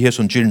okkon vi her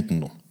som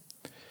gyrnden.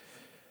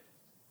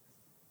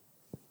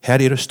 Her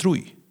det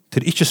strui,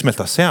 til ikke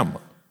smelta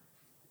saman.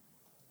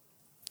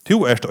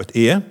 Du erst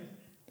et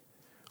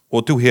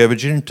og du hever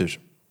gyrnder.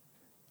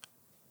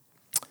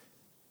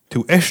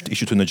 Du erst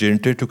ikke tunna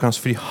gyrnder, du kan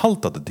fri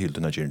halta det til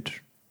tunna gyrnder.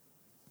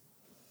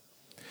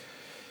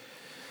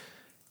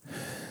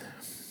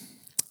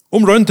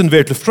 Om rønten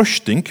ver til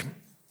frøsting,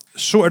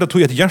 så det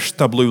tog et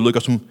hjärsta blod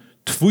lukka som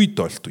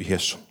tvudalt i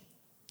Jesu.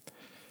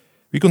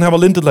 Vi kunne hava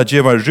lindet til å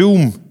gjeva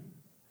rom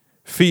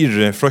for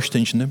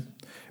frøstingene.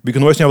 Vi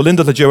kunne også hava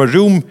lindet til å gjeva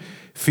rom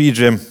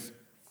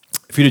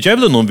for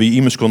djevelen vi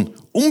imeskon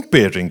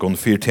omberingen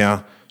for det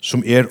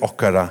som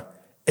okkara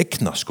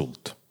egna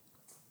skuld.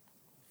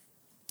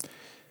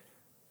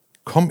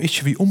 Kom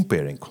ikke vi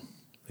omberingen.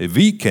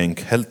 Vi geng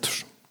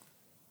helter.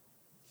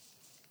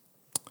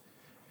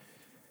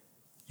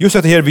 Just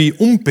at her vi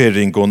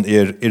omberingen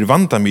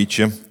vanta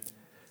mykje,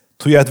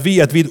 tror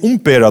jeg at vi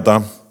ombera det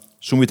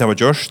som vi tar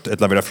gjørst,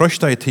 eller være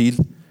frøsta i til,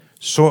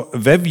 så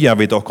vevja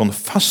vi dokkon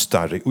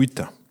fastare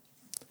ute.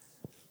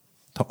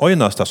 Det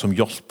øyneste som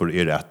hjelper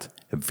at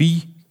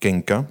vi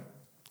genga,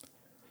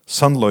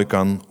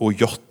 sannløykan og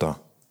gjotta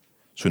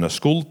sina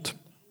skuld.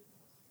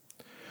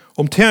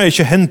 Om det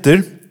ikke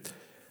hender,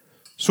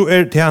 så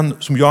det han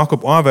som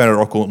Jakob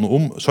avværer okkon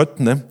om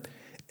 17,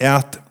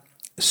 at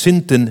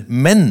synden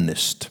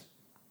mennest.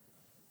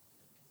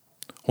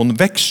 Hon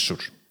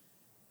växer.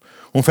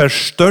 Hon får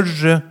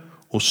större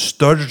och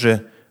större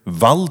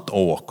vald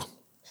av oss.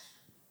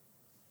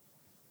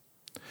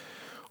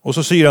 Och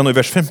så säger han i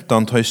vers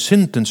 15, ta i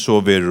synden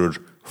så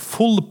verur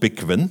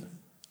fullbikven,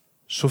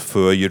 så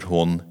föjer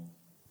hon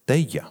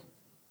deja.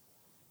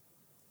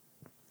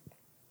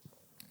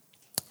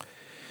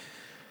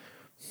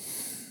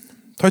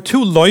 Ta i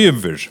to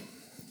löjver.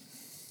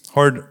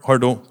 Har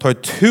du? Ta i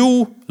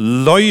to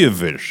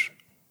löjver.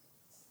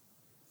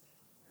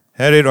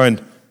 Här en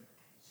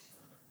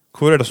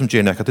hvor det som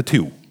gjør nekka til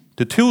to?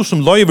 Det to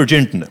som løyver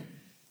gyrntene.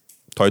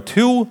 Ta i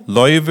to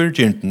løyver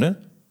gyrntene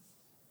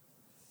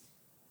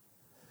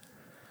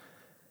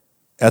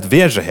at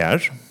være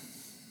her,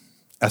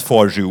 at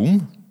få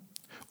rom,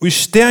 og i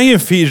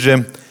stedet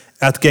for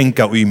at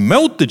genka og i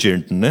møte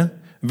gyrntene,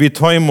 vi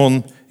tar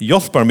imon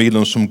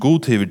hjelparmiddelen som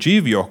god til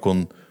giv i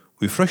okkon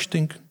og i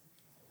frøsting,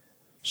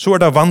 så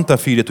det vanta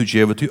for at du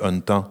gjør til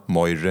ønta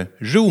møyre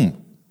rom.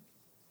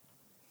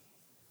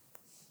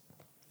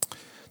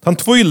 Han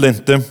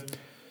tvøylinte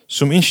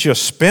som ikke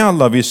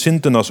spela vid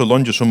syndena så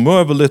langt som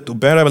møveligt og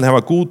bare vil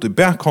hava god i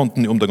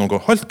bakhånden om det kan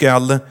gå helt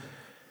gale,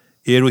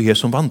 jo her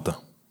som vanta.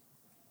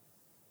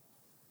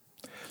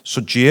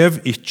 Så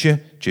gjev ikke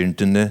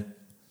gyrndene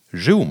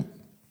rom.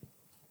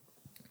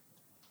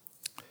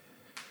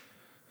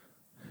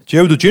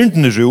 Gjev du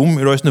gyrndene rom,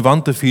 røysene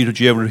vanta for å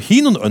gjev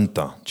hinon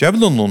ønta, gjev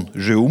noen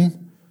rom,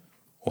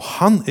 og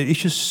han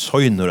ikke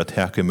søgner at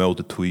heke med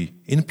det tog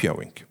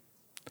innpjøving.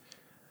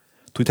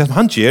 Tog det som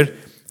han gjør,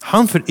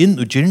 han får inn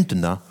og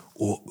gyrndene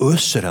og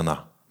øser henne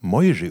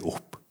møyre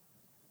opp.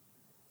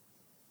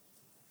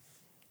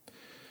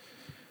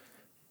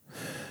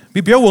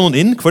 Vi bjør honom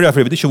inn, hver jeg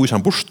for jeg vet ikke hvor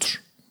han bort.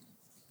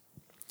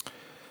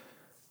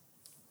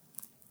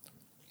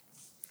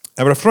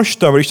 Jeg var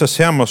frøst av ikke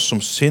samme som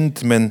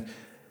synd, men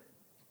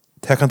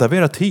det kan det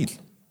være til.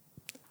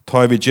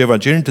 Ta vi djeva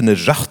gyrndene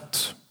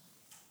rett.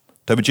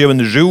 Ta vi djeva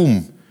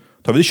rom.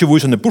 Ta vi ikke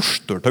hvor han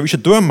bort. Ta vi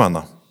ikke døme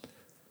henne.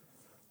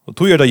 Og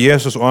tog det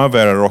Jesus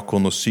avværer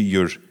okkon og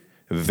sier,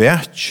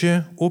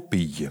 «Vætje og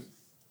bie,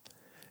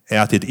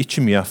 at det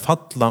ikke mer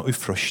fadla og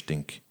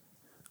frøsting.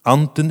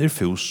 Anden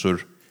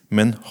fuser,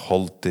 men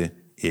holde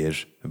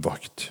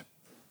vakt.»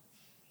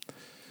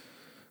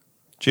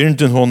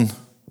 Gyrnden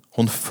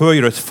hon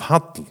fører et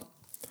fadl.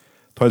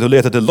 Ta det å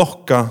lete det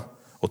lokka,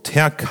 og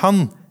det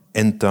kan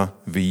enda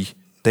vi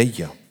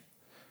deia.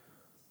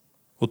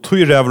 Og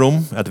tog det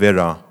at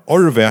være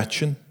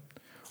orvætjen,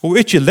 og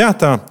ikke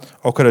leta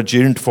okkara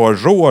gyrnd for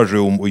råa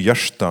rom og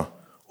hjärsta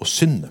og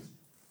sinne.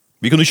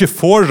 Vi kunne ikke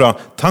fåra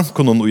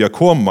tanken og jeg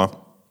koma.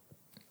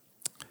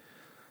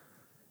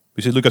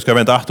 Hvis jeg lukkar skal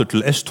vente atter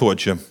til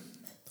S-toget,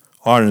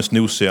 Arne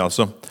snuse,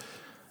 altså.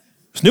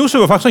 Snuse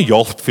var faktisk en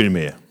hjelp for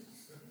meg.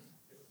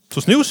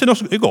 Så snuse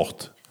er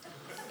godt.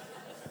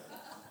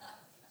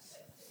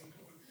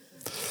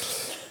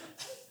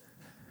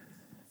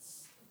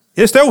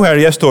 Jeg stod her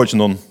i S-toget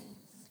noen.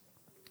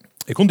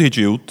 Jeg kunne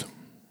ikke ut.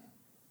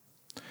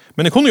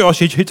 Men jeg kunne jo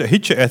også ikke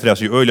etter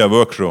at jeg øyla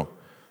vøkro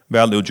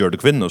vel utgjørte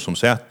kvinner som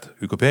satt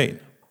i kopien.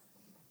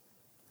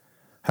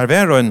 Her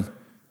var en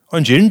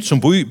gyrnd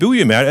som bor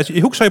i mer.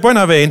 Jeg husker i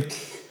bøyna veien,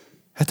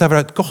 dette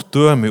var et godt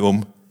døme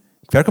om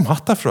hver kom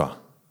hatta fra.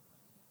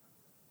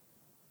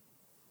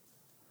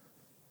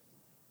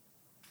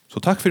 Så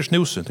takk for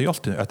snusen. Det er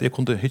alltid at jeg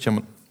kunne hitja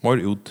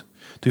mer ut.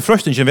 Det er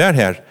først ikke vær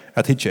her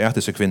at hitja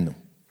etter seg kvinner.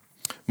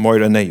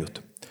 Mer enn nei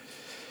ut.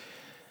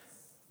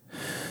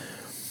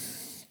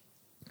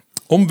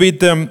 Om vi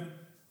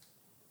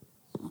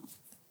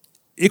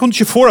jeg kunne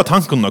ikke få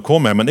tanken å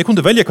komme, men jeg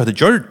kunne velge hva det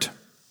gjør.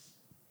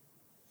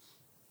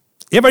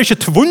 Jeg var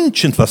ikke tvungen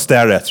til å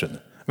stære etter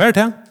henne. Hva er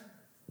det?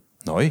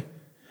 Nei.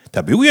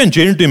 Det bor jo en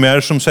gyrnd i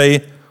mer som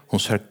sier, hun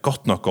ser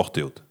godt nok godt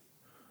ut.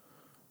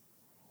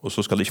 Og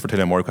så skal jeg ikke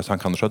fortelle Morg hva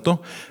han kan skjøtte.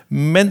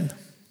 Men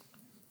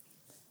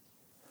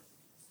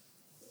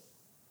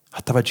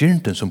at det var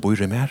gyrnden som bor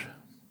i mer.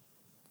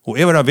 Og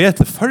jeg var av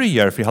vet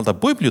førjer for jeg halte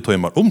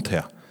bibliotøymer om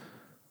det.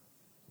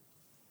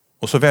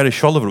 Og så var det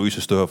selv og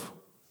ise støv.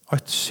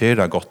 Et ser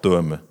det godt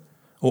døme.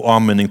 Og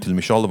anmenning til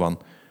meg selv.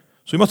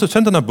 Så vi måtte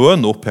sende denne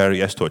bønnen opp her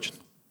i Estøtjen.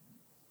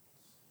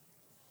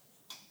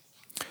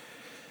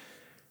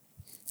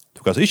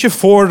 Du kan ikke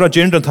få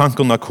gyrnden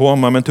tanken å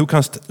komme, men du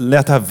kan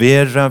lete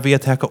være ved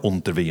å teke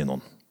under ved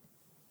noen.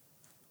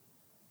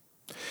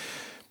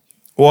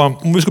 Og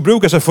om vi skal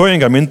bruke seg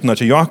føring av myndene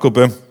til Jakob,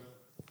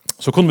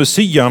 så kunne vi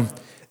si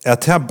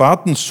at det er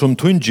baden som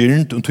tun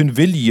gyrnd og tun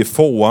vilje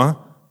få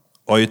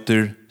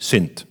øyter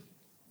sint.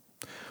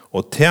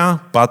 Og det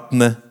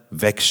badene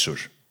vekser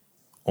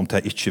om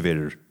det ikke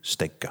vil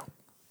stegge.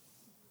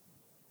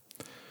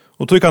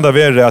 Og så kan det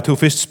være at hun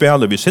først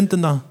spiller vi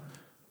sintene,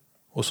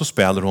 og så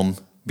spiller hun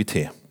vi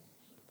te.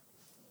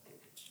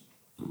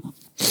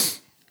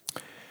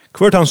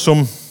 Hvert han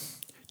som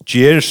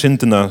gjør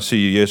sintene,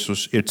 sier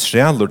Jesus,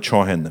 træler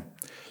tja henne.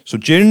 Så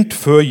gyrnd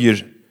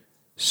føyer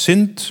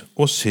sint,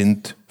 og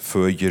sint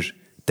føyer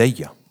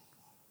deia.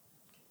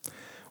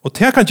 Og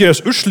det kan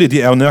gjøres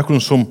urslidig av noen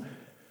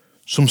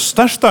som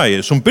starter,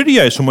 som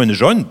begynner som en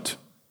rønt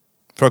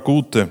fra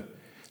gode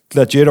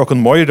til å gjøre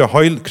noen mer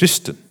heil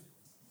kristen.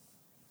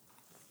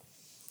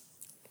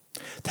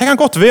 Det kan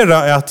godt være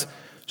at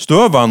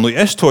støvan og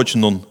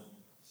estøtjen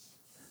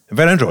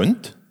være en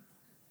rønt.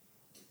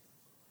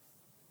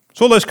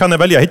 Såleis kan jeg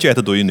velge ikke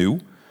etter det nå,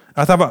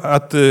 at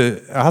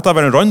det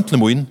var en rønt til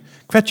min,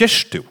 hva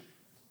gjør du?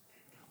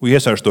 Og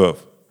jeg ser støv.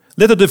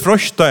 Litt av det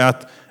frøste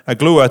at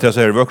jeg gleder at jeg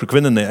ser vøkre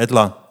kvinnerne et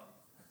eller annet.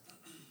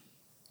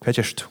 Hva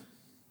gjør du?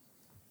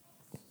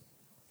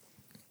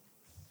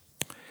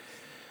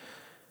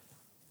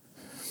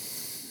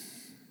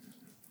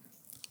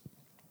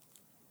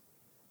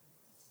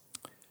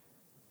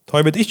 Da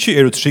jeg vet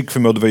ikke trygg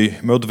for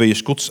mødvei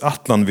Guds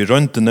atlan vid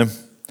røntene,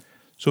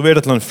 så er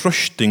det til en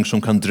frøsting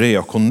som kan dreie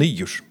okkur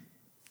nyer.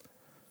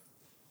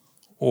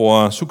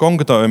 Og så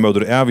ganger det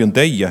mødre evig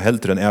deia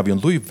heldre enn evig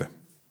løyve.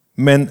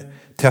 Men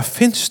det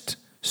finnes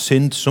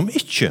synd som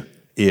ikke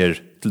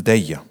til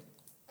deia.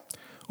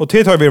 Og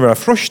det tar vi være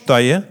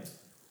frøstige,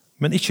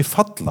 men ikke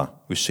fadla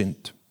ui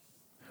synd.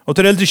 Og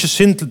det eldre ikke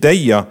synd til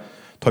deia,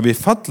 tar vi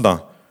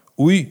fadla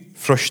ui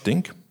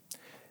frøsting,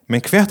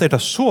 men hva er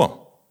det så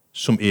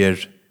som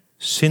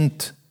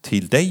synd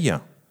til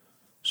deia,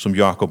 som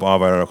Jakob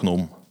avværer oss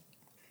om?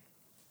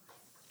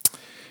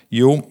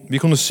 Jo, vi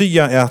kunne si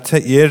at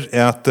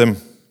det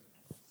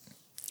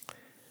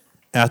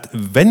at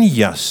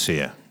venja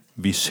seg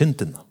vid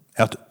syndene,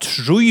 at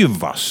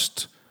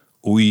trøyvast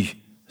ui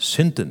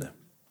syndene.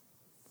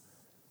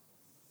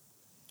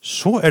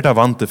 Så det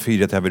vant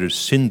for at det er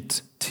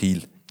synd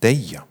til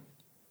deia.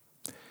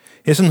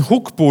 Det er en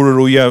hukkbord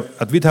og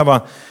at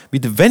vi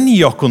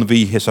venja oss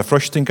vid hessa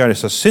frøstingar,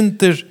 hessa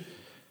synder,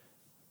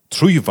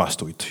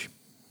 trøyvast ui.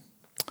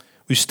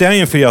 Og i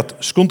stedet for at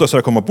skunda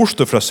seg å komme bort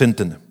fra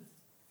syndene.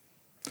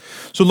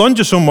 Så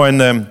langt som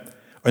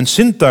en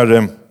syndar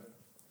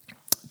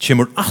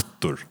kommer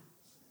atter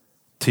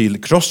til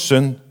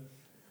krossen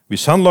vid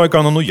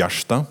sannløygene og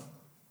hjärsta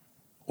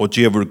og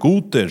gjør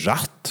gode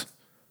rett,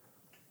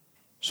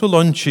 så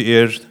langt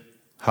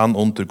han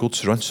under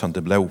Guds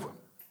rønsande blå.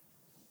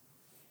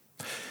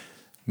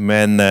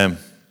 Men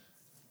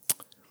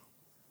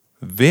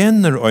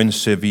vener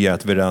ønsker vi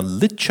at være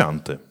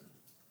littjante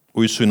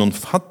og i synen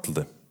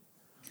fadle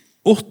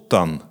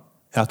utan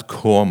at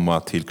komme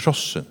til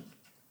krossen.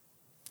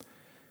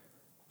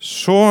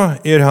 Så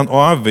han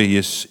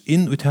avveges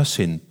inn ut av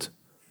synd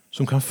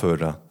som kan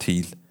føre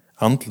til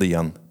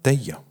andligen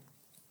deia.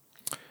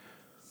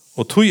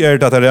 Og tog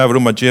det at det er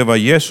om å gjøre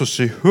Jesus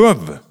i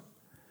høve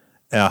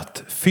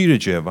at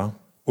fyregjeva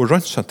og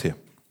rønsa til.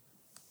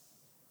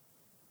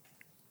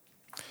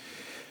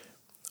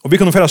 Og vi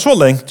kan fære så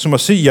lengt som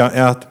å si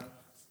at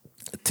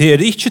det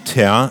er ikke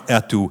til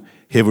at du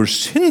hever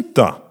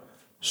synda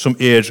som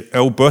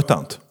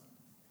avbøtand.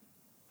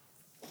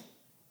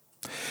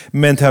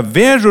 Men det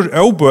verur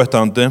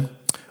avbøtande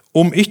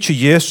om ikke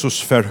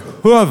Jesus får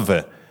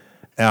høve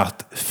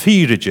at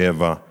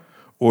fyregjeva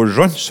og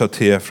rønsa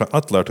til fra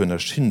atlar til en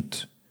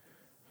synd,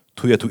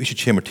 tog at du ikke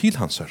kommer til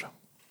hans herre.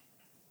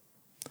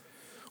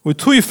 Og i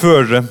tog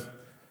føre,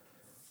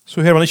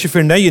 så har man ikke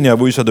for neien av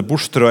å vise det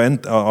borster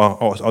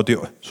av det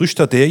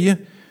sørste deg,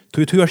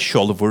 tog er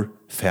sjølvor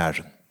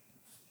færen.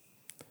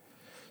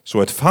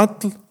 Så et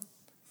fall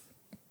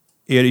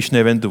ikke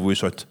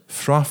nødvendigvis et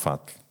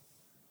frafall.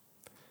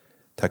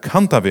 Det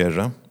kan da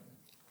være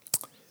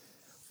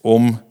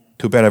om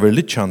du bare er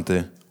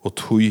littjande og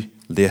tog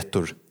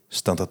leter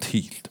standa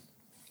til.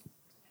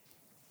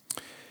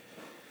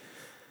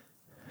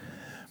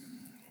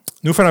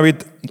 Nå finner vi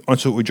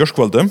altså i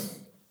Gjørskvalde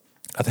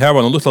at her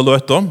var noen luttla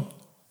løte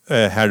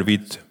her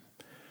vid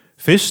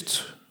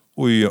fyrst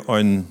og i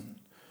en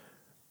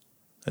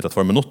eller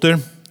 2 minutter.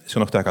 Jeg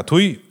skal nok takke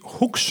tog,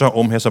 hugsa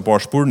om hesa bar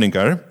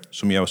spurningar,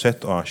 som jeg har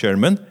sett av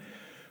skjermen.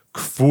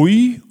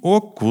 Kvui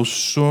og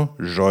gusso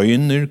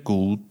røyner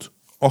god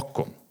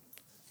okkon.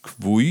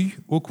 Kvui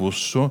og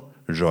gusso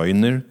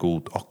røyner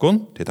god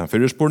okkon. Det den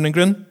fyrre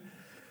spurningren.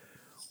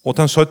 Og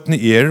den 17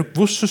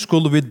 gusso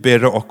skulle vi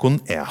bæra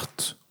okkon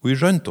et og i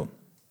røyndon.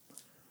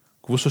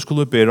 Gusso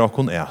skulle vi bæra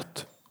okkon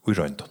et og i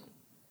røyndon.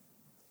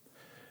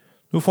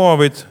 Nu får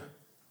vi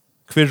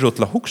kvirro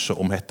til å hugsa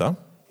om hetta,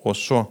 og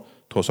så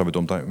tåsar vi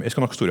om det. Jeg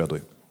skal nok styra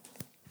det.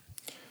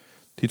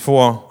 Tid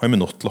får 1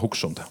 minutt til å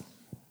hugsa om det.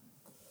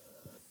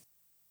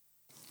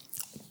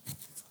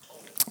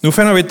 Nu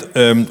finner vi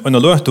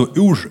en løte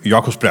ur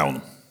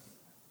Jakobsbraun.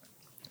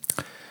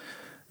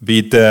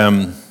 Vid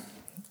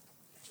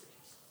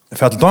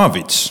fall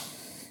Davids.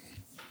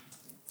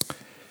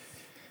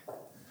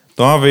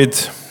 David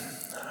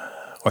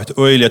var et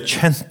øyelig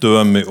kjent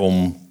døme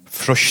om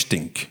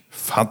frøsting,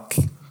 fall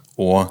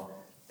og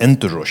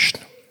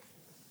endurrøsn.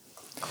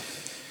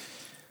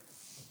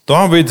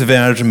 David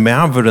var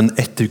mæveren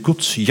etter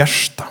Guds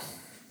hjärsta,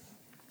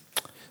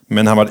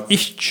 men han var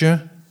ikke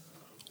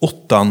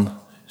utan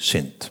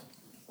synd.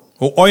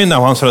 Og øynene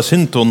av hans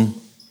synden,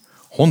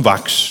 hon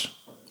vaks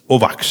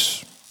og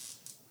vaks.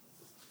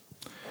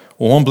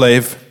 Og hon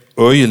ble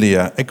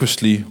øyelige,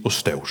 ekvistlig og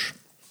stor.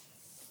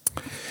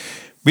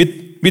 Vi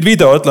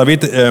videre,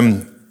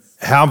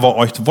 her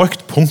var et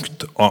vøkt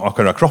punkt av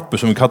akkurat kroppen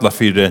som vi kallar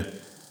for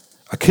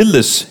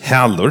Achilles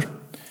hæler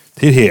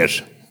til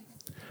her.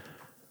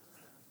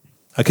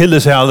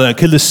 Achilles hæler,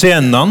 Achilles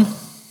senan,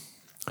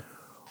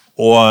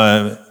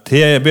 og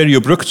det blir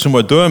jo brukt som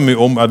å døme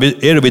om at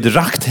vi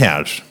rakt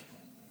her,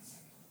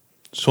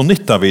 så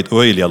nyttar vi et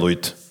øyelig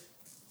lyd.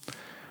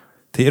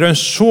 Det en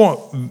så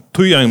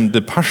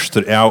tøyende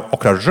pastor av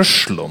akkurat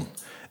rørslån,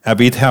 at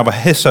vi har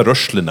hessa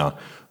rørslene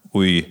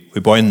i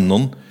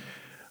bøynen,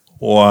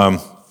 og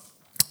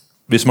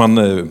hvis man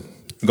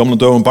gamle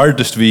døven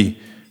bardest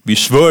vi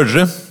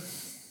svøre,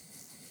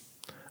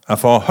 at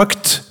få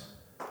høgt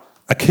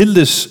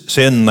Achilles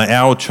scenene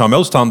av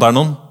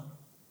tjamelstanderen,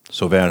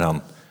 så var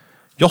han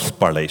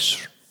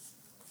hjelparleiser.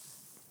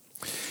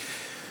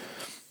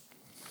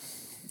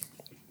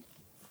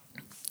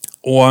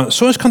 Og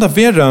så kan det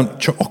være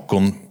til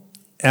okken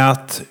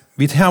at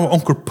vi har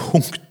onker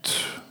punkt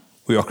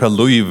i akkurat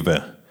løyve,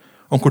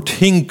 onker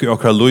ting i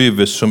akkurat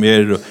løyve som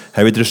her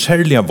vi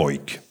særlig av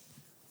vøyk.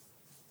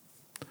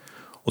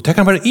 Og det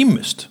kan være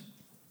imest.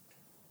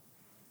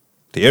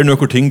 Det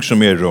noen ting som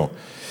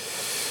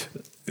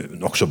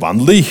nok så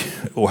vanlig,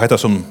 og dette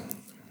som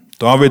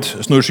David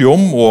snur seg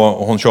om,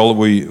 og hun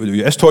selv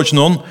i S-togjen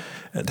noen,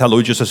 til å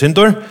utgjøre seg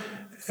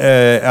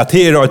at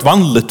det et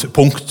vanligt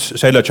punkt,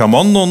 særlig til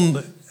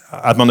mannen,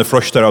 at man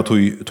frøster av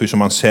tog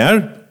som man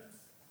ser,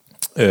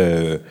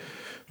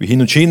 vi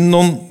hinner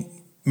kinen,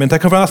 men det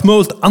kan være alt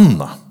mulig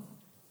annet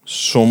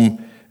som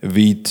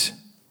vi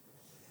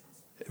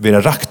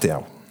vil rakt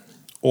av.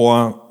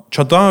 Og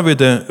tja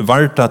David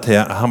var det til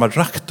at han var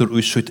rakter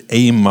i sitt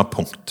eima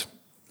punkt,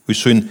 i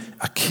sin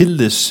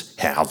Achilles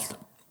hæl.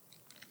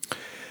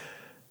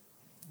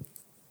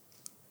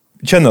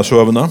 Kjenner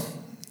søvna,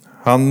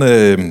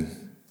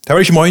 det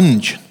var ikke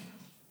meningen.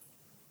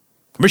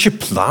 Det var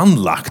ikke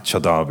planlagt, sa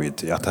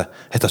David, at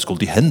dette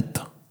skulle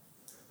hente.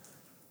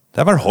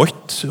 Det var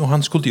høyt, og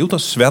han skulle ut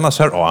og svenne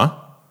seg av.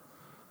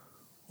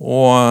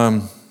 Og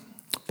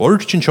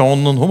Borgen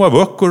Tjonen, hun var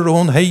vøkker, og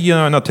hun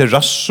heia en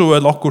terrasso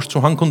eller akkurat,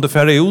 så han kunne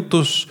fære ut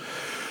og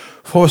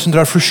få sånn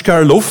der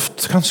friskere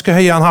luft. Kanskje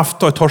heia han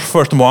haft et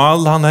torført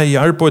mål, han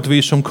heia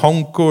arbeidet som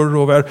konger,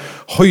 og var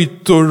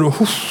høyter, og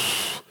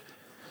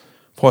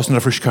få sånn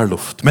der friskere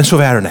luft. Men så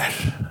var han her.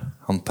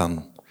 Han den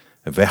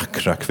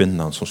vekra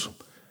kvinnan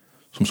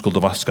som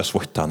skulle vaska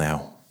svottan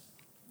av.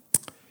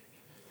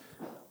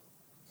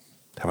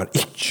 Det var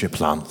ikke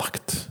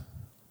planlagt.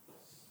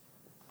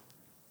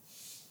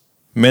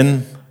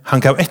 Men han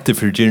gav etter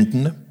for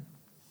gyrdene,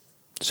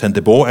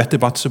 sendte på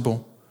etter Batsebo,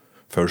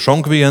 for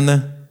sjong vi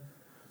henne,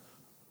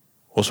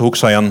 og så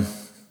hoksa han,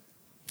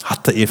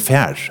 hatt det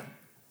fær.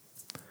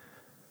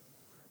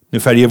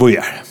 Nu fær jeg hvor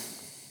jeg.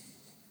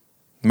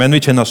 Men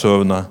vi kjenner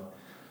søvna,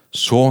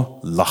 så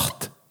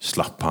latt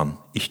slapp han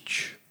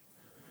ikke.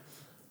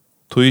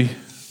 Tui,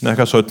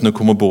 når jeg søttene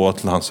kom og bo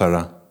til hans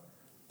herre,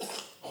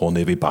 hon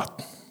vi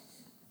baden.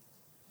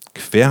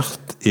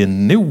 Hvert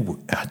nu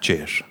at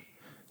gjer,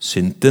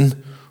 synden,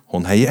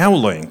 hon hei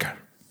avløyngar.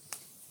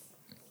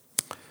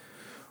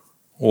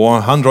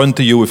 Og han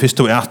rønte jo i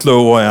fyrste og etle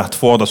og at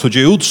få det så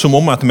ut som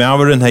om at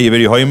mæveren hei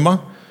vært i heima,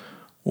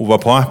 og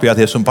var på at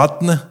det som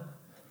badne.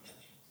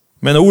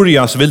 Men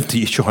Urias vilte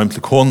ikke heim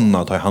til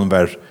kona, da han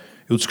var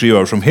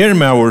utskrivet som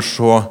hermæver,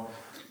 så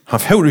han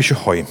får ikke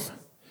heim.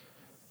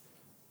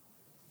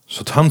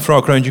 Så han fra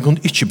grøngen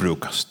kunne ikke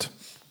brukast.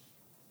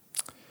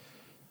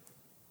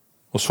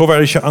 Og så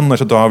var det ikke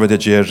annars at David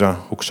gjøre,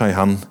 og sier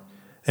han,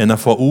 enn å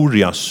få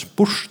Urias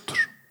borster.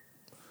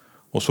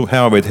 Og så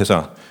har vi disse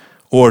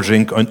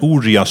åring, en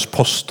Urias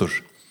poster,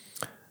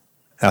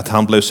 at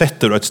han ble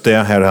setter et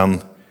sted her han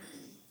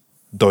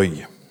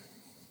døy.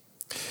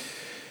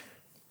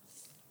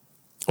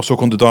 Og så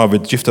kunde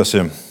David gifta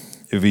seg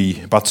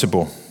vid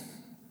Batsebo.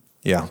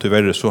 Ja,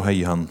 tyvärr så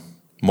hei han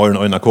morgen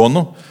øyne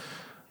kone,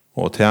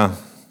 og til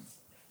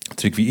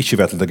trygg vi ikke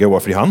vet det gå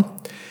fri han.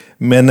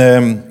 Men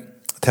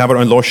det var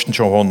en løsning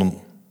til honom.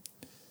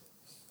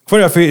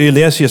 Hver jeg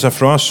leser seg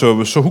fra,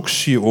 så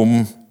husker jeg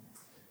om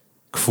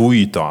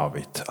kvui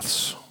David,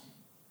 altså.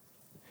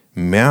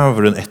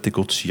 Mæveren etter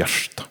Guds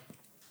hjerte.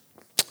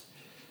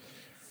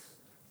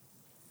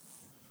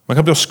 Man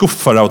kan bli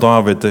skuffet av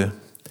David,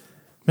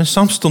 men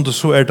samstundet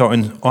så det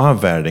en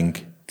avværing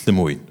til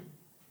moin.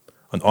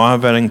 En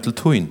avværing til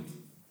toin.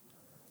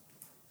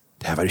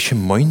 Det var ikke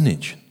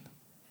meningen.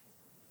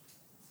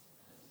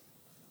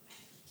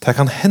 Det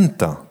kan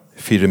hente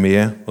for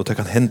meg, og det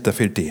kan hente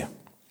for det.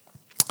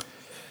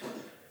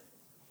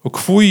 Og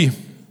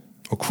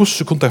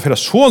hvordan kunne det være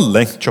så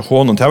lengt til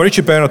honom? Det var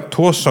ikke bare å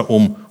tåse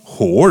om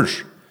hår.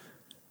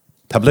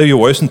 Det ble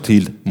jo også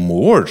til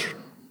mår.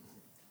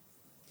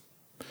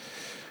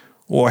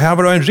 Og her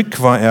var en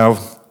rikva av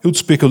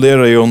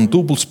utspekulerer om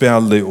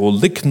dobbeltspillet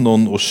og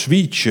liknon og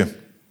svitje.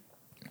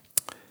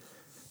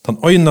 Den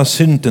øyne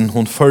synden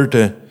hun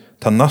førte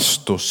til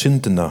nast og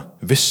syndene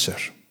visser.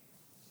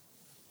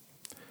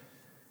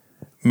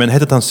 Men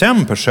hette den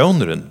samme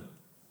personeren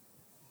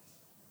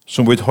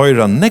som vi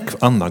høyre nekv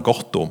anna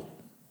godt om.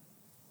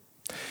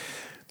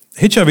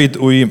 Hittar vi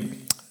i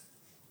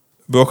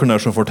bøkene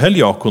som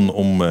forteller oss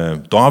om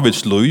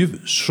Davids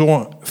liv,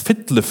 så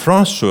fyller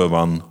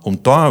frasøvan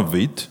om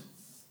David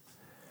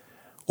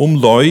om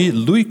løy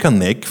lykka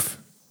nekv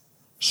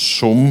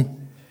som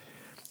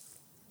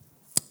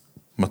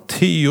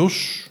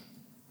Matteus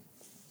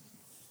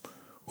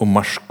og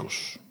Markus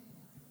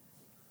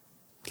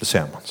til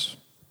samans.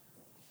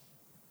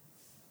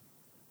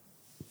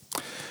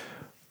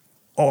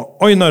 Og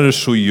øynare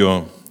sujo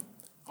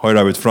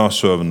høyra vi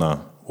frasøvna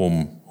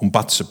om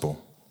Batsebo.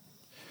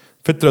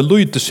 Fylla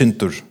lydde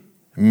sintur,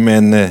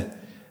 men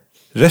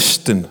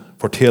resten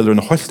forteller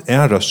en helt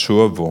æra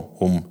søvo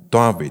om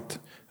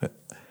David.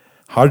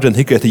 Herren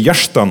hikker etter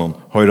hjertanen,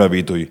 høyra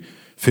vi i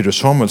 4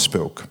 Samuels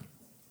bok.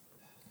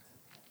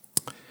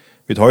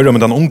 Vi høyra om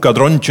den unga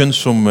dronjen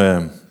som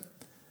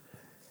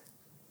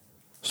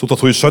stod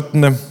at i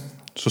 17.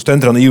 Så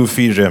stender han i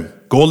 4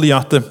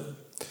 Goliate,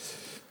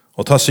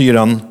 og ta sier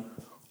han,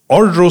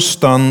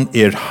 Orrostan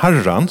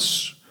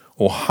Herrans,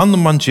 og han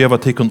man djeva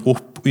tekken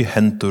opp i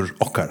hendur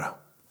okkara.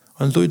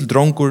 Han lydel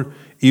drongur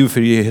i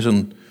 4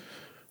 hesson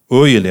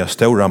øyelige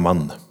ståra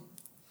mann.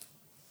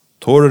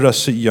 Torra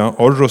sia,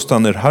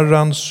 Orrostan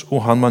Herrans,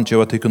 og han man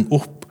djeva tekken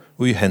opp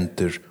i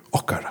hendur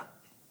okkara.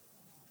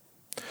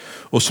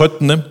 Og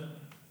 17.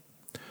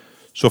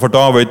 Så får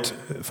David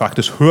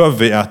faktisk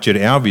høve at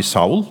gjør av i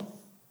Saul,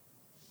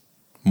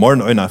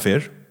 morgen øyne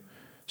affær.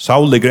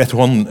 Saul ligger etter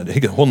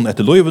hånden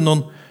etter løyven,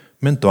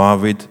 men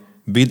David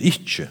vil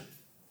ikke.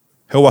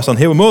 Hvis han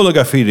hever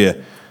mulighet for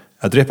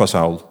å drepe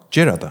Saul,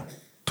 gjør det.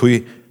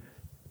 Tog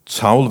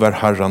Saul var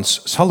Herrens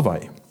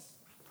salvei.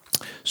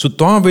 Så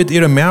David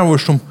en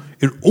maver som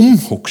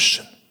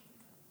omhoksen.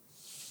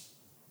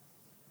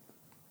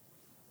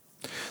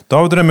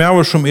 David en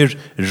maver som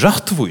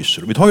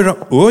rattviser. Vi tar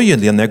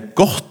øyelig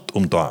godt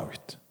om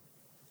David.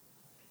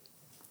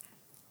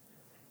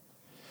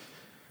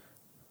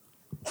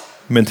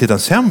 Men til den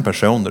samme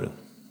personen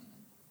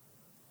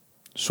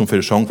som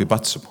fyrir sång vi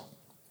Batsebo.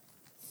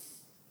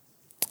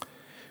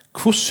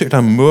 Hvordan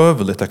det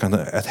møvelig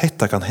at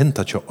dette kan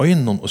hente til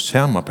øynene og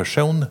samme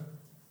person?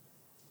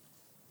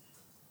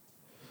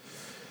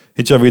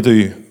 Hittar vi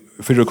i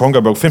 4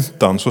 Kongabok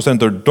 15, så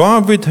stender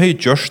David hei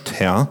gjørst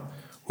her,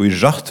 og i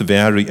rett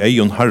vær i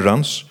egen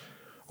herrans,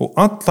 og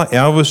alla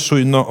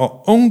avsøyna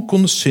og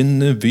ongon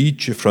sinne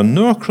vidje fra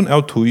nøkron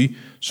av tøy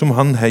som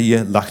han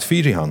hei lagt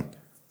fyr i han.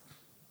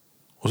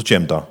 Og så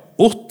kjem da,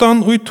 8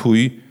 og i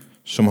tøy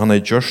som han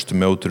hei gjørst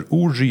møter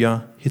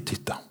Uria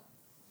Hittita.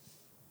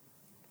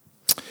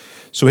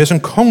 Så hei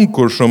som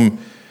kongur som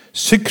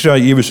sikra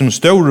i sin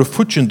større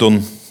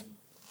futjendon,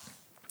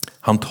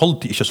 han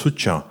tålte ikke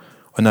suttja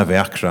og en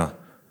vekra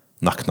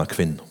nakna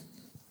kvinno.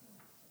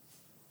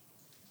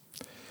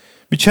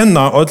 Vi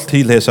kjenner alt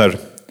til hesar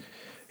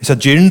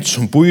gyrt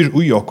som bor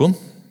i okkon.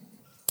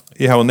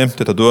 Jeg har nevnt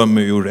dette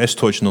døme ur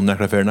S-tøysen og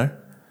nekra ferner.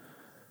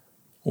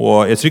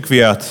 Og jeg trykker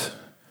vi at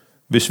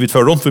hvis vi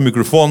tar rundt ved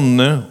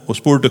mikrofonene og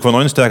spurte hva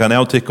noen stegan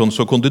av tikkene,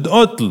 så kunne det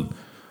ødel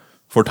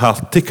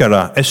fortalt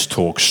tikkere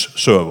S-tøks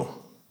søv.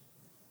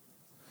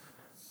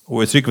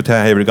 Og jeg trykker vi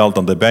til hever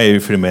galtande beir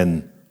for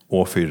menn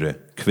og for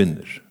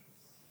kvinner.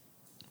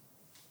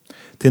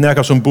 Det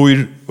nekka som bor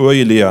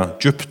øyelige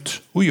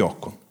djupt i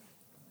okkon.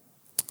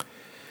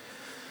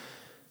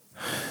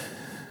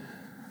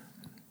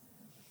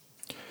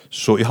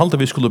 Så jeg halte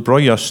vi skulle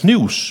brøya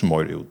snus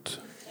mer ut.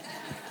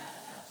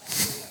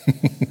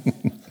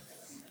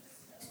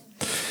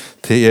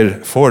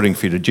 Det foring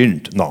for det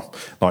gyrt. Nei,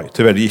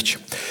 det var det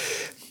ikke.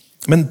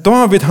 Men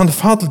David, han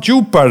fall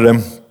djupare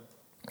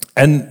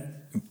enn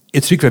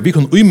jeg trykker at vi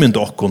kunne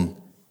umynde okkon.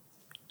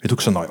 Vi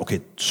tok sånn, ok,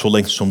 så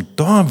lenge som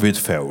David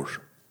får,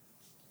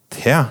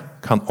 det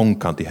kan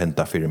ångkant i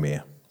henta for meg.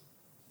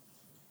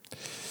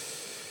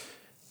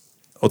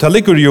 Og det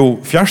ligger jo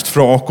fjerst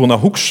fra å kunne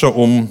hukse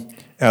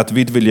at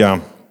vi vilja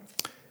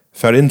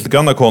fære inn til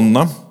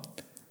grannakonna,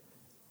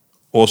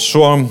 og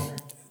så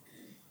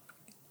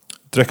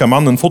drekka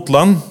mannen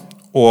fotland,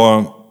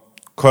 og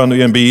køren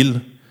i en bil,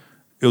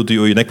 ute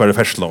i nekvare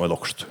fersla eller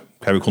okst.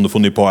 Hva vi kunne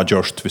funnet på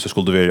gjørst, hvis det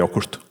skulle være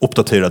okst,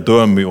 oppdatera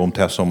dømi om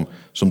det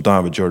som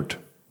David gjørte.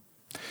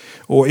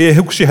 Og jeg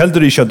husker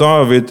heller ikke at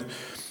David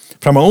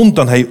framan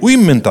undan hei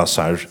uimynda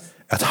seg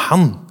at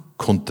han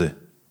kunne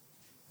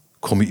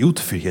komme ut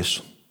for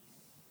Jesus.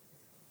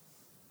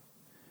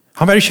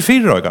 Han var ikke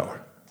 4 år gammel.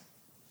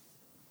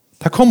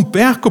 Det kom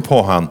bak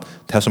på han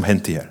det som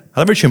hendte her.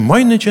 Han var ikke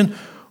meningen,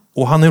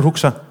 og han har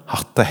huksa,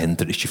 hatta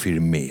hender ikke for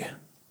meg.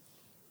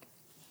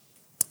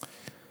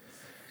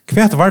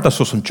 Hva var det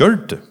så som gjør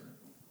det?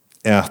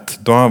 At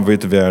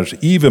David var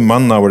ive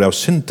manna av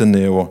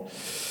syndene og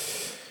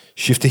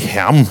skifte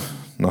hem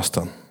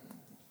nästan.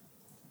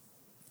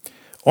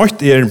 Och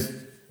det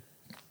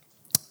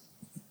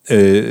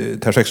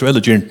är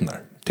sexuella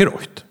gentnar. Det är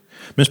åt.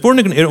 Men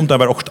spårningen är om det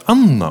var också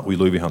Anna och i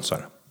Louis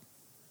Hansar.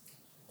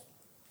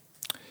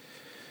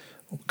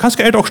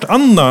 Kanske är det också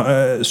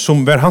Anna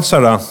som var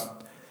Hansara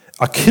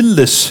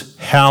Achilles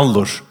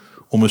häler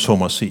om så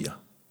man säger.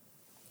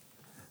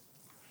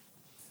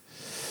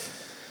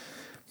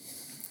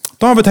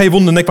 David har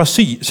vunnit nekva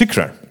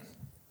sikrar.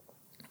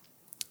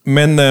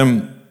 Men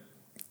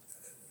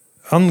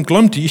han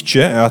glemte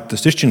ikke at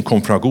styrken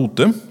kom fra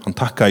gode. Han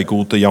takka i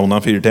gode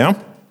jauna for det.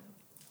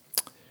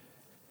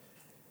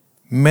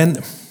 Men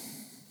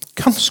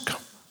kanskje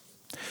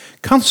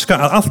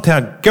at alt det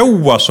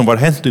gaua som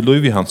var hent i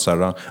liv i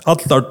hansara,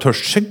 alt det tør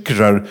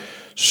sikrar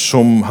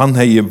som han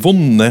hei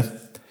vunnet,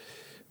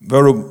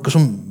 var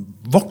som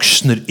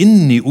voksner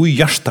inni i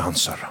hjertet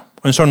hansara.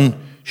 En sånn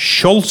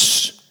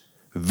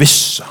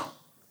skjoldsvissa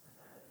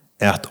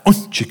at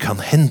ikke kan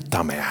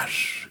henta mer.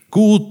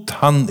 God,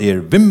 han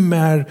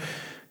vimmer.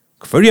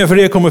 Før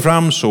jeg kommer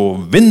fram, så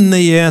vinner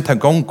jeg, ta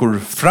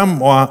gonger fram,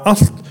 og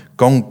alt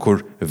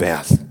gonger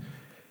vel.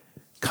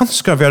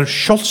 Kanskje være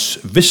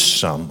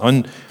skjoldsvissan,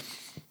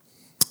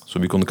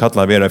 som vi kunne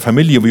kalla være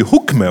familie vi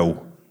hukk med,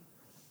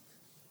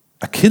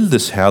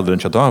 Achilles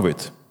hælderen til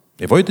David.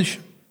 Jeg vet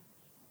ikke.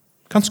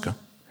 Kanskje.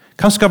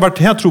 Kanskje var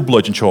det her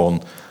trobløyden til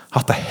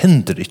at det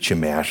hender ikke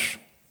mer.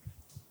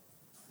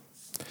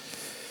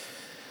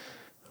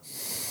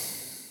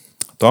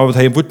 David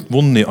hei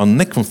vunnet av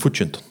nekvom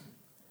futjent.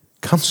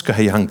 Kanskje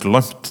hei han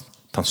glemt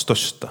den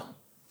største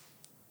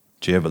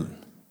djevelen.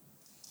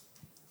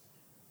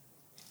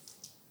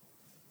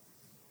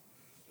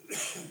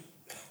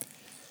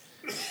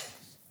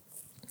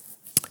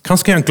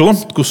 Kanskje hei han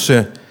glemt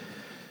gosse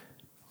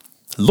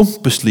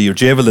lumpeslig og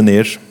djevelen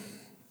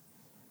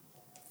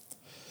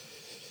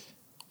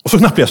Og så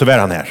knappt så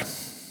var han her.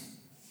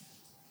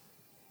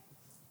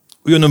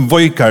 Og gjennom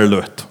vøykar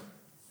løt.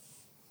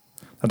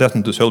 Det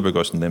er det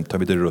Sølbergøysen nevnt, tar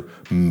vi det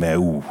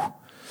mau.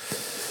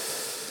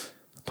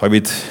 Tar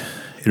vi det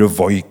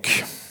vøyk.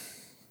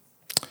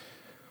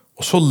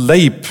 Og så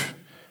leip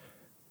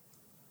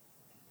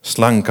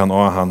slankan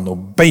av han og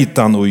beit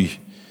han i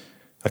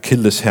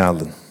Achilles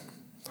hælen.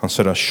 Han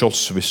ser det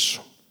kjolsviss.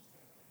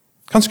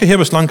 Kanskje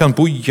hever slankan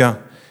boja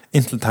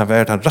inntil det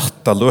var den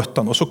ratta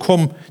løtan, og så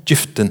kom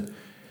giften.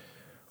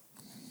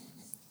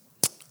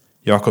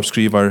 Jakob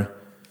skriver,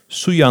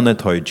 «Sujane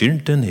tar i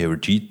gyrten hever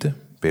gite,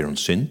 ber hun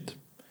synd,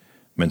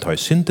 men tar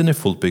i synden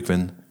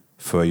fullbyggven,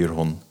 føyer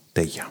hun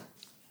deia.»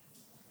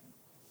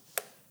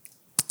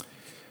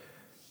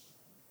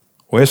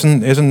 Og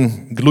en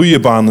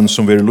glujebanen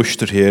som vi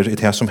luster her, er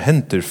det som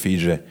henter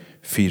fire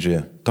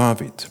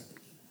David.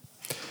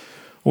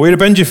 Og det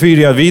bensje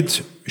fire at vi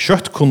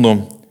kjøtt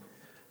kunne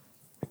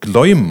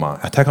gløyma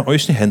at det kan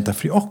også hente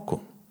fri okko.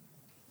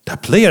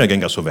 Det pleier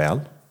ikke så vel,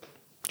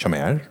 som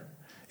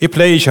Jeg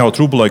pleier ikke å ha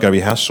trobeløyga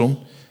vi hæsson.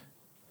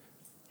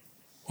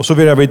 Og så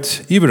vil jeg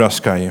vidt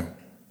iverraska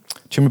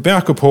kommer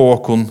bak på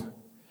okkon.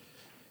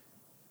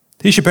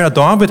 Det er ikke bare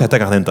David dette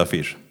kan hente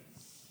fyr.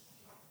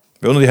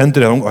 Vi har noe de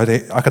henter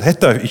akkurat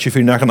dette ikke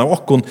fyr nærkene av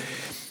okkon.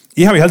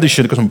 Jeg har heller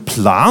ikke liksom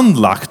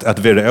planlagt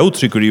at være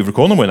uttrykker i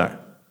kona mine.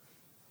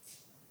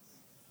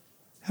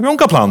 Jeg har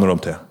unga planer om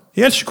det.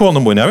 Jeg elsker kona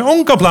mine. Jeg har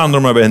unga planer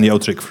om å være henne i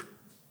uttrykker.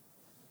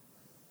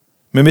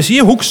 Men hvis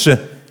jeg husker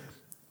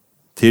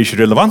det er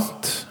ikke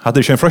relevant, hadde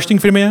det ikke en frøsting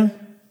for meg,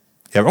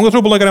 jeg har unga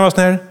trobelager enn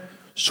her,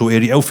 så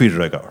er jeg også 4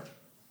 røygaver.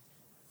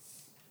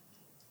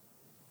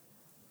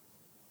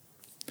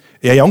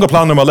 Jeg har unga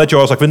planer om å lette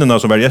oss av kvinnerne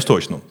som var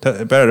gjesthøys nå. Det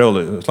er bare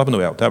rolig, slapp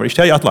noe av. Det var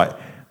ikke det jeg atlei.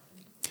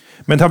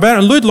 Men det var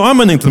en lydelig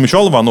anmenning til meg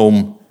selv om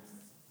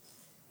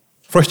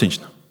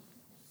frøstingene.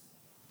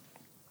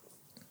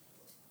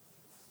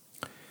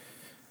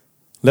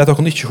 Let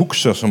dere ikke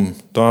huske som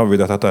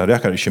David at dette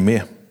reker ikke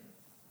med.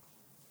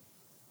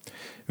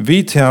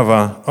 Vi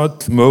tæva all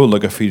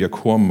möjliga för att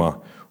komma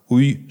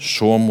ui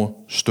som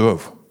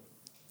stöv.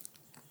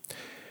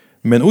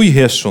 Men ui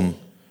hesson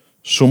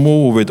så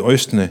må vi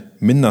øystene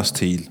minnas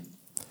til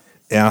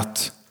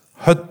at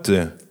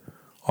høtte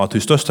at de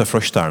største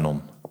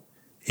frøsterne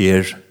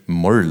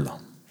morla.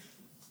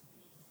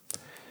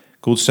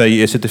 God sier,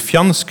 jeg sitter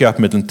fjandskap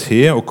mellom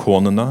te og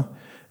konene,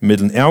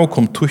 mellom jeg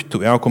kom tutt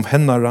og jeg kom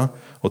hennara,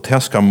 og te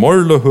skal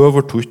morle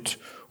høver tutt,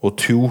 og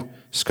to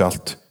skal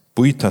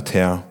byta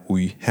te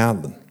ui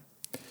hælen.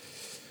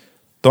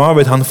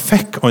 David han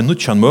fikk en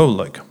nødkjan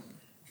møvleg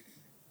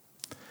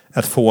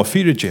at få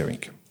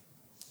fyrirgjering.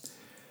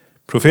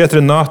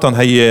 Profeteren Nathan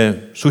hei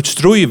sutt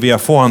strøy ved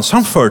å få han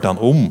samført han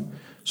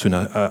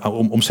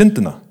om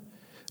syndene.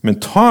 Men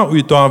ta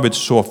ut David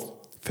så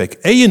fikk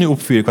egen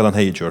oppfyrir hva han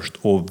hei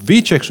gjørst, og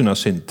vidtjekk sina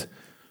synd,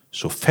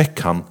 så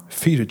fikk han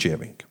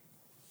fyrirgjering.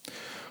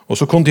 Og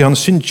så kunde han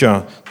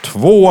syndja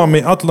tvåa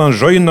med allan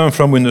røynan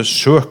fra mine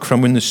søk, fra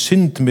mine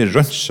synd med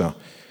rønsa,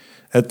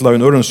 etla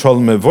en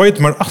ørensalme,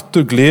 void mer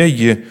atter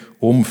glede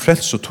om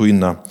frels og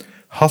tøyna,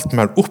 halt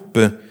mer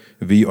oppe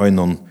vi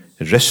øynon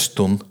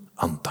reston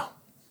anda.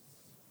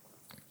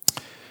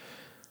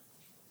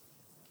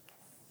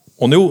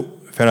 Og nå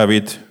færa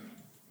vi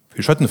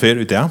for 17 fer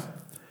ut det,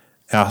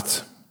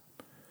 at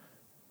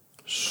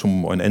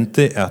som en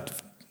ente, at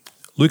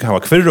lukka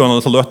hava kvirrøyna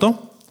til løtta,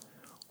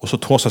 og så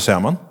tåsa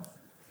saman.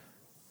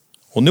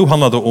 Og nå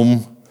handlar det om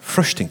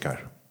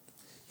frøstingar.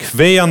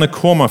 Kveane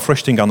koma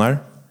frøstingarna,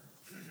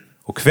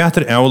 og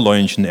kvæter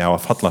avløyingen av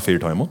å fatla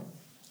fyrtøymon.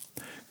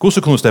 Gud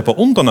så kunne steppe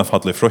undan av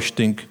fatla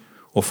frøsting,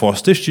 og få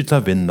styrke til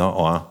å vinne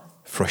av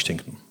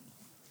frøstingen.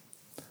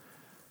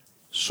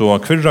 Så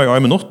kvirra i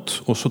 1 minutt,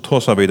 og så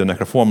tåsa vi det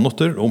nekra få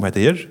minutter om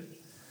dette her,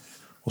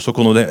 og så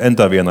kunne det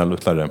enda vi en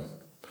lutlare,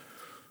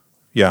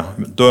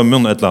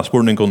 dømen etla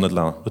spurningen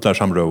etla lutlare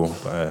samrøv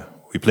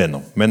i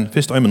plenum. Men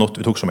først 1 minutt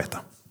vi tok som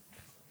etta.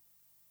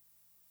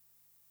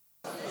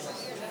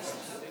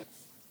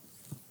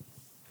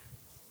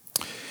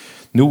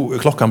 Nu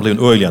klockan blev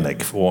en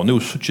öliganek och nu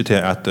såg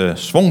det att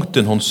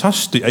svångten hon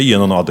sast i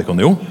egen och det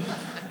nu.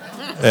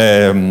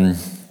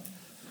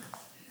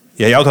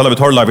 Jag avtalar vi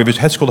tar live vi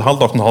helst skulle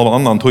halda en halv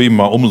annan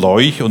timme om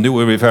loj och nu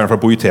är vi färdiga för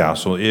boita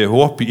så jag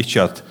hoppas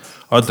inte att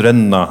allt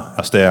renna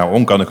att det är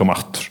ångarna kommer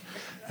åter.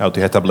 Jag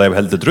det heter blev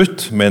helt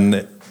drutt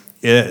men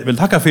jag vill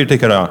tacka för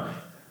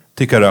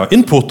tyckare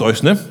input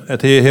ösne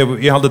att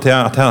jag hade till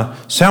att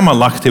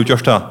sammanlagt till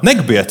just det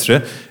nägg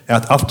bättre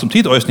att allt som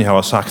tid ösne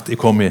har sagt är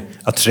kommer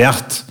att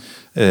rätt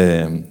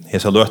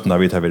hesa løtene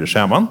vi tar videre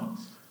sammen,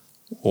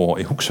 og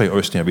jeg husker i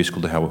østene vi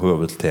skulle ha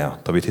høvet til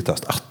da vi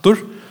tittast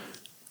atter,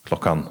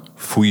 klokkan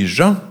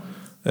 4,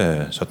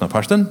 17.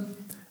 parsten,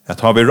 at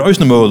ha vi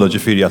østene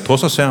mulighet for at ta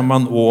seg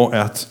sammen, og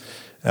at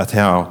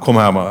jeg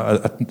kommer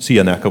her at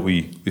sier nækka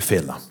i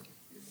fela.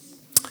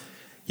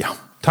 Ja,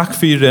 takk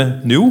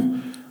for nå.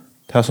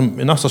 Det som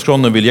i neste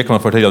skrånen vil jeg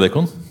kan fortelle deg.